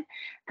with them.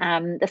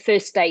 The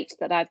first date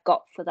that I've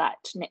got for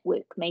that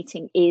network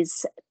meeting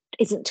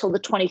isn't till the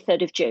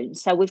 23rd of June,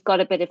 so we've got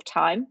a bit of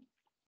time.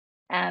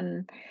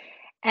 And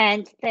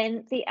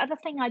then the other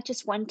thing I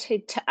just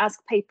wanted to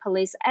ask people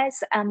is,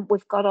 as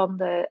we've got on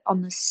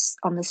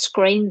the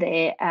screen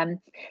there,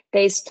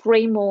 there's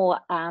 3 more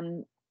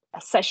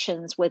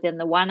sessions within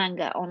the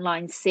Wananga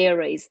online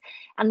series,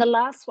 and the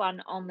last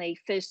one on the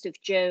 1st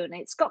of June,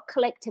 it's got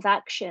collective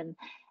action.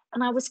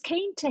 And I was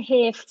keen to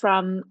hear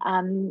from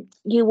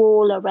you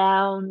all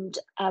around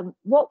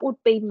what would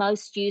be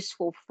most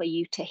useful for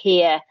you to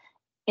hear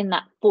in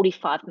that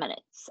 45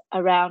 minutes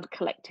around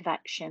collective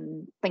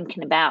action,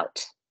 thinking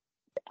about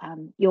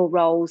your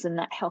roles in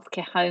that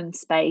healthcare home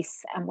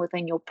space and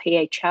within your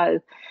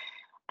PHO.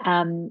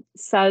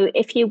 So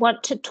if you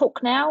want to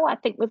talk now, I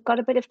think we've got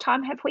a bit of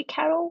time, have we,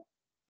 Carol?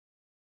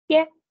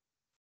 Yeah.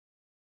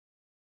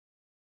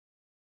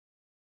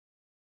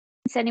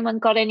 Has anyone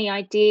got any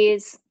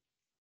ideas?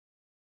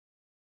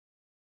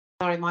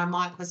 Sorry, my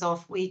mic was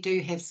off. We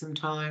do have some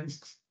time.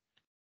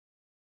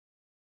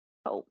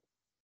 Oh,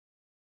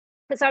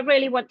 because I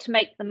really want to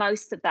make the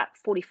most of that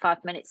 45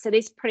 minutes. It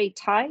is pretty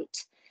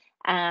tight.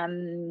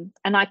 And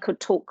I could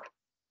talk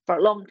for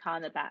a long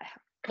time about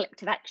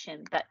collective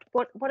action, but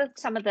what are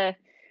some of the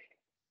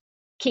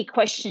key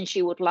questions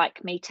you would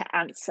like me to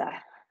answer?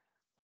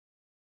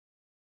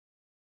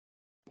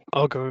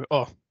 I'll go.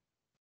 Oh.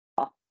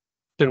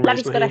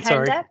 Lovey's got a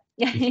hand up.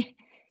 Do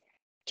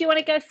you want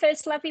to go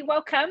first, Lovey?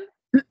 Welcome.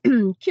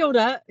 Kia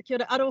ora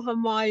aroha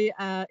mai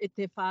e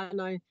te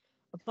whānau.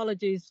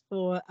 Apologies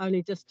for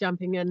only just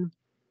jumping in.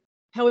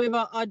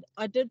 However,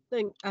 I did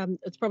think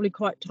it's probably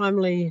quite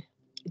timely,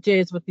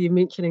 Jazz, with you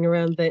mentioning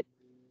around that,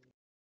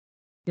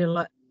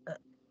 like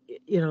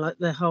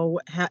the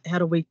whole how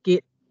do we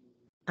get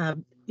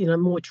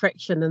more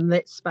traction in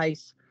that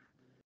space.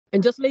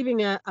 And just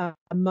leaving a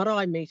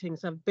marae meeting,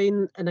 so I've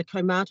been in a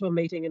kaumātua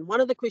meeting, and one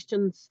of the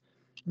questions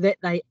that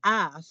they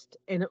asked,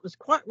 and it was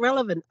quite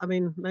relevant, I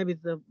mean, maybe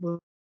the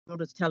world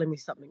is telling me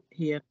something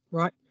here,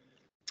 right?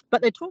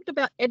 But they talked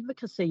about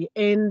advocacy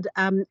and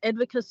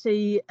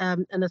advocacy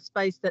in a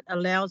space that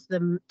allows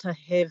them to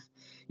have,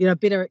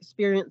 better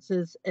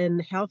experiences in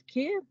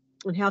healthcare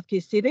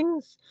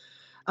settings.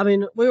 I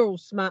mean, we're all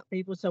smart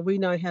people, so we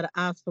know how to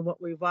ask for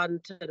what we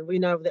want, and we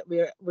know that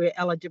we're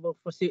eligible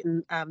for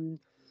certain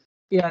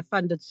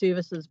funded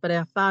services, but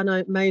our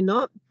whānau may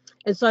not.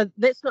 And so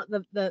that's not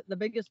the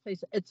biggest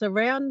piece. It's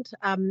around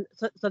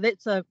so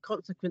that's a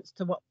consequence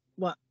to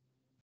what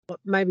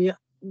maybe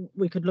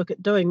we could look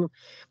at doing.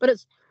 But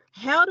it's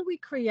how do we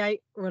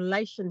create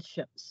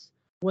relationships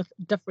with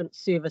different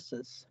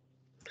services?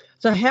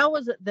 So how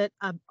is it that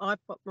I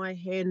put my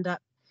hand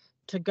up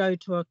to go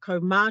to a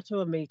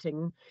kaumātua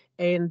meeting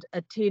and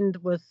attend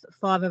with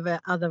 5 of our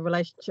other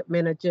relationship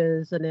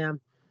managers and our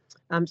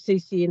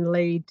CCN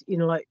lead,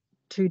 like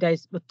 2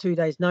 days with 2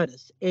 days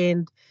notice,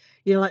 and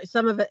like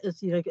some of it is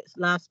gets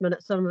last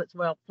minute, some of it's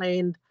well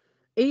planned.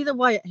 Either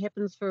way, it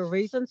happens for a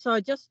reason. So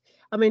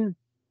I mean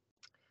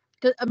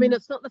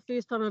it's not the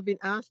first time I've been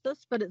asked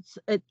this, but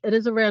it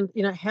is around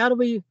how do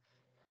we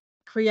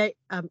create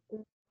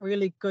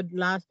really good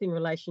lasting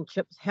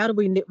relationships? How do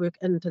we network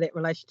into that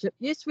relationship?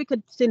 Yes, we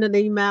could send an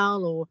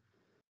email or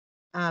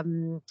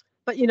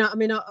but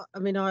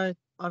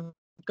I've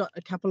got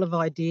a couple of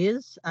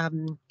ideas.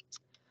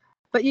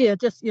 But yeah,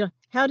 just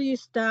how do you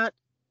start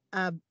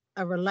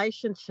a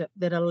relationship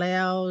that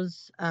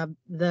allows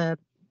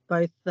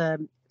both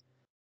the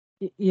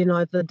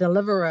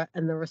deliverer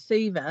and the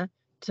receiver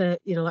to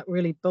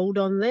really build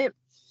on that.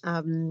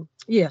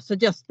 So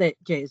just that,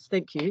 Jazz.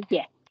 Thank you.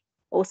 Yeah,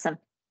 awesome.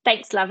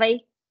 Thanks,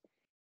 Lovey.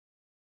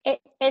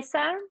 Esa?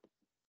 I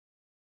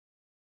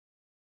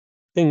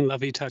think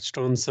Lovey touched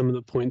on some of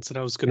the points that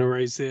I was going to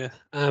raise there.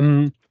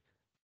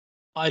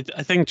 I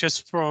think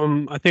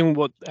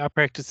what our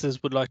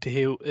practices would like to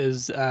hear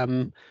is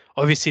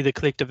obviously the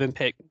collective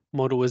impact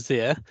model is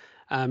there,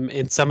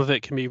 and some of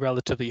it can be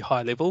relatively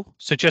high level.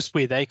 So just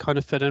where they kind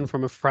of fit in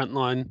from a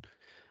frontline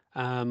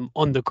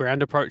on the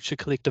ground approach to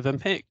collective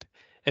impact.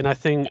 And I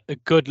think a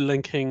good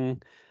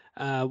linking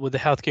with the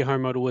healthcare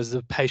home model is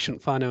the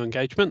patient whānau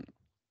engagement.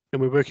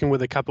 And we're working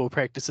with a couple of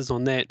practices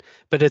on that,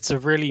 but it's a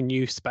really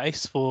new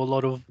space for a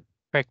lot of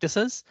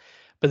practices.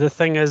 But the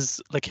thing is,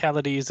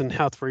 localities and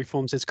health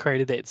reforms has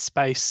created that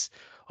space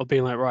of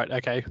being like, right,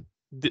 okay,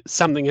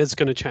 something is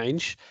going to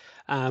change,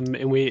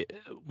 and we're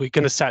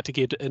going to start to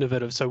get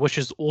innovative. So, which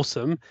is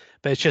awesome,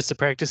 but it's just the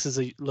practices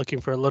are looking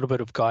for a little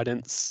bit of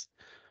guidance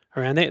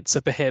around that.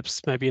 So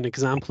perhaps maybe an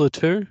example or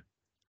two.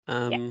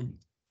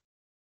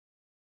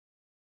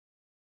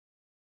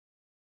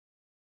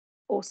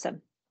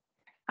 Awesome.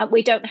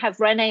 We don't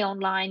have Renee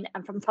online,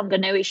 and from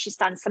Whanganui, she's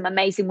done some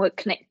amazing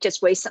work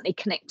just recently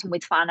connecting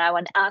with whānau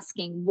and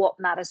asking what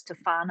matters to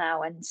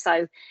whānau. And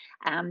so,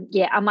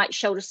 yeah, I might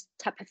shoulder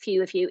tap a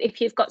few of you.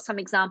 If you've got some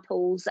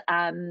examples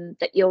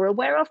that you're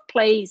aware of,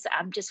 please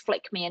just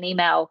flick me an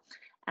email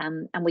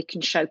and we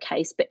can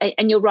showcase.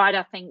 And you're right,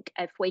 I think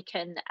if we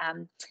can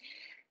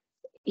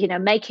you know,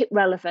 make it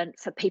relevant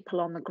for people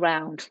on the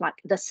ground, like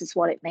this is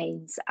what it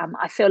means.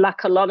 I feel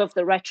like a lot of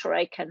the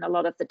rhetoric and a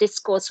lot of the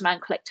discourse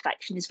around collective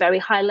action is very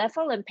high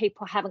level, and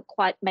people haven't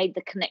quite made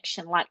the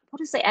connection, like, what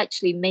does it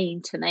actually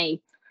mean to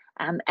me?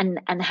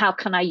 And how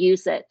can I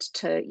use it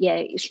to,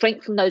 yeah,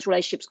 strengthen those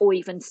relationships or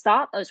even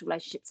start those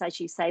relationships, as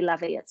you say,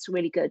 Lovey. It's a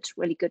really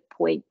good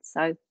point.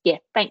 So yeah,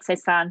 thanks,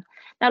 Esan.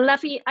 Now,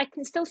 Lovey, I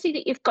can still see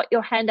that you've got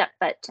your hand up,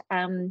 but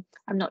I'm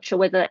not sure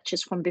whether that's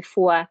just from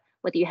before,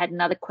 whether you had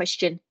another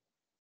question.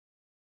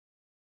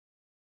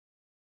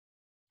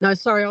 No,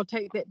 sorry, I'll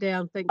take that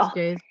down. Thanks,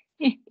 Jazz.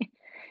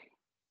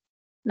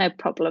 No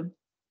problem.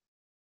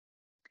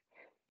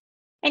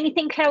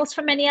 Anything else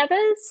from any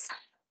others?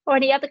 Or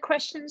any other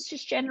questions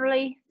just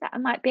generally that I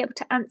might be able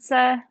to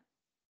answer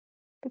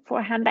before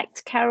I hand back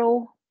to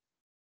Carol?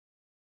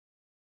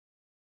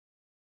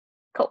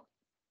 Cool.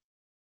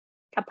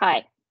 Ka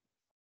pai.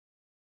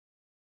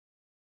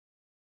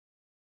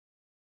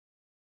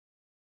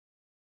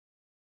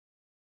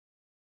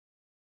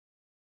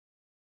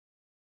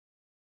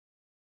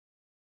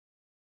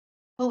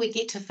 Well, we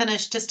get to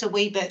finish just a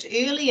wee bit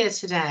earlier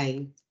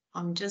today.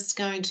 I'm just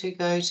going to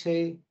go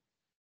to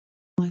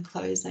my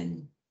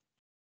closing.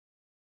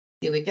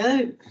 There we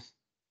go.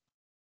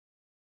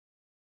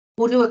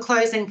 We'll do a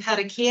closing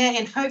karakia,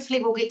 and hopefully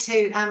we'll get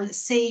to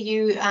see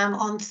you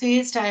on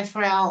Thursday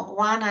for our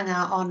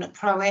wānanga on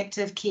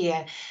proactive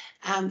care.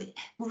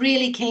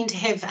 Really keen to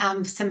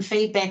have some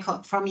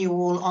feedback from you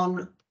all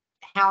on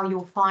how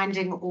you're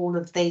finding all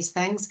of these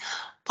things.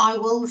 I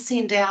will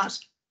send out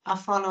a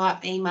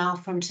follow-up email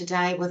from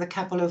today with a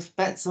couple of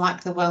bits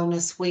like the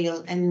wellness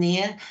wheel in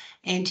there.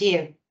 And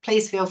yeah,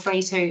 please feel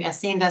free to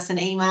send us an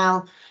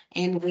email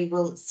and we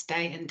will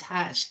stay in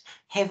touch.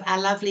 Have a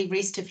lovely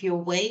rest of your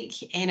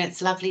week, and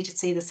it's lovely to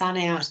see the sun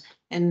out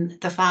in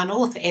the far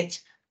north at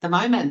the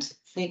moment.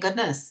 Thank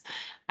goodness.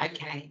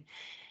 Okay,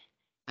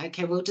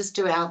 we'll just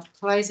do our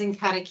closing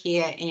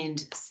karakia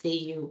and see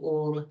you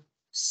all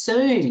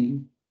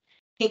soon.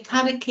 He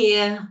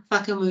karakia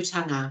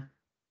whakamutanga.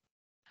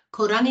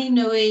 Ko rangi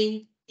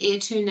nui e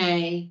tu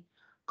nei,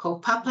 ko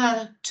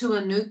papa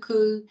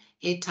tuanuku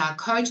e tā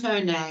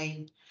koutou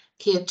nei,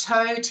 kia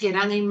tau te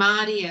rangi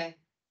Māori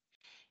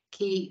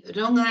ki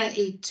runga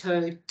i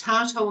tō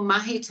tātou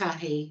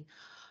mahitahi,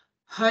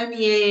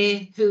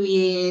 haumie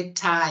huie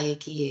tae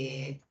ki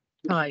e.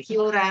 Hi. Kia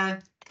ora,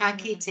 ka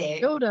kite.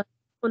 Kia ora.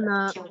 Kia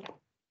ora,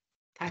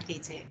 ka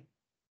kite.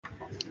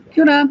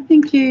 Kia ora,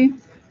 thank you.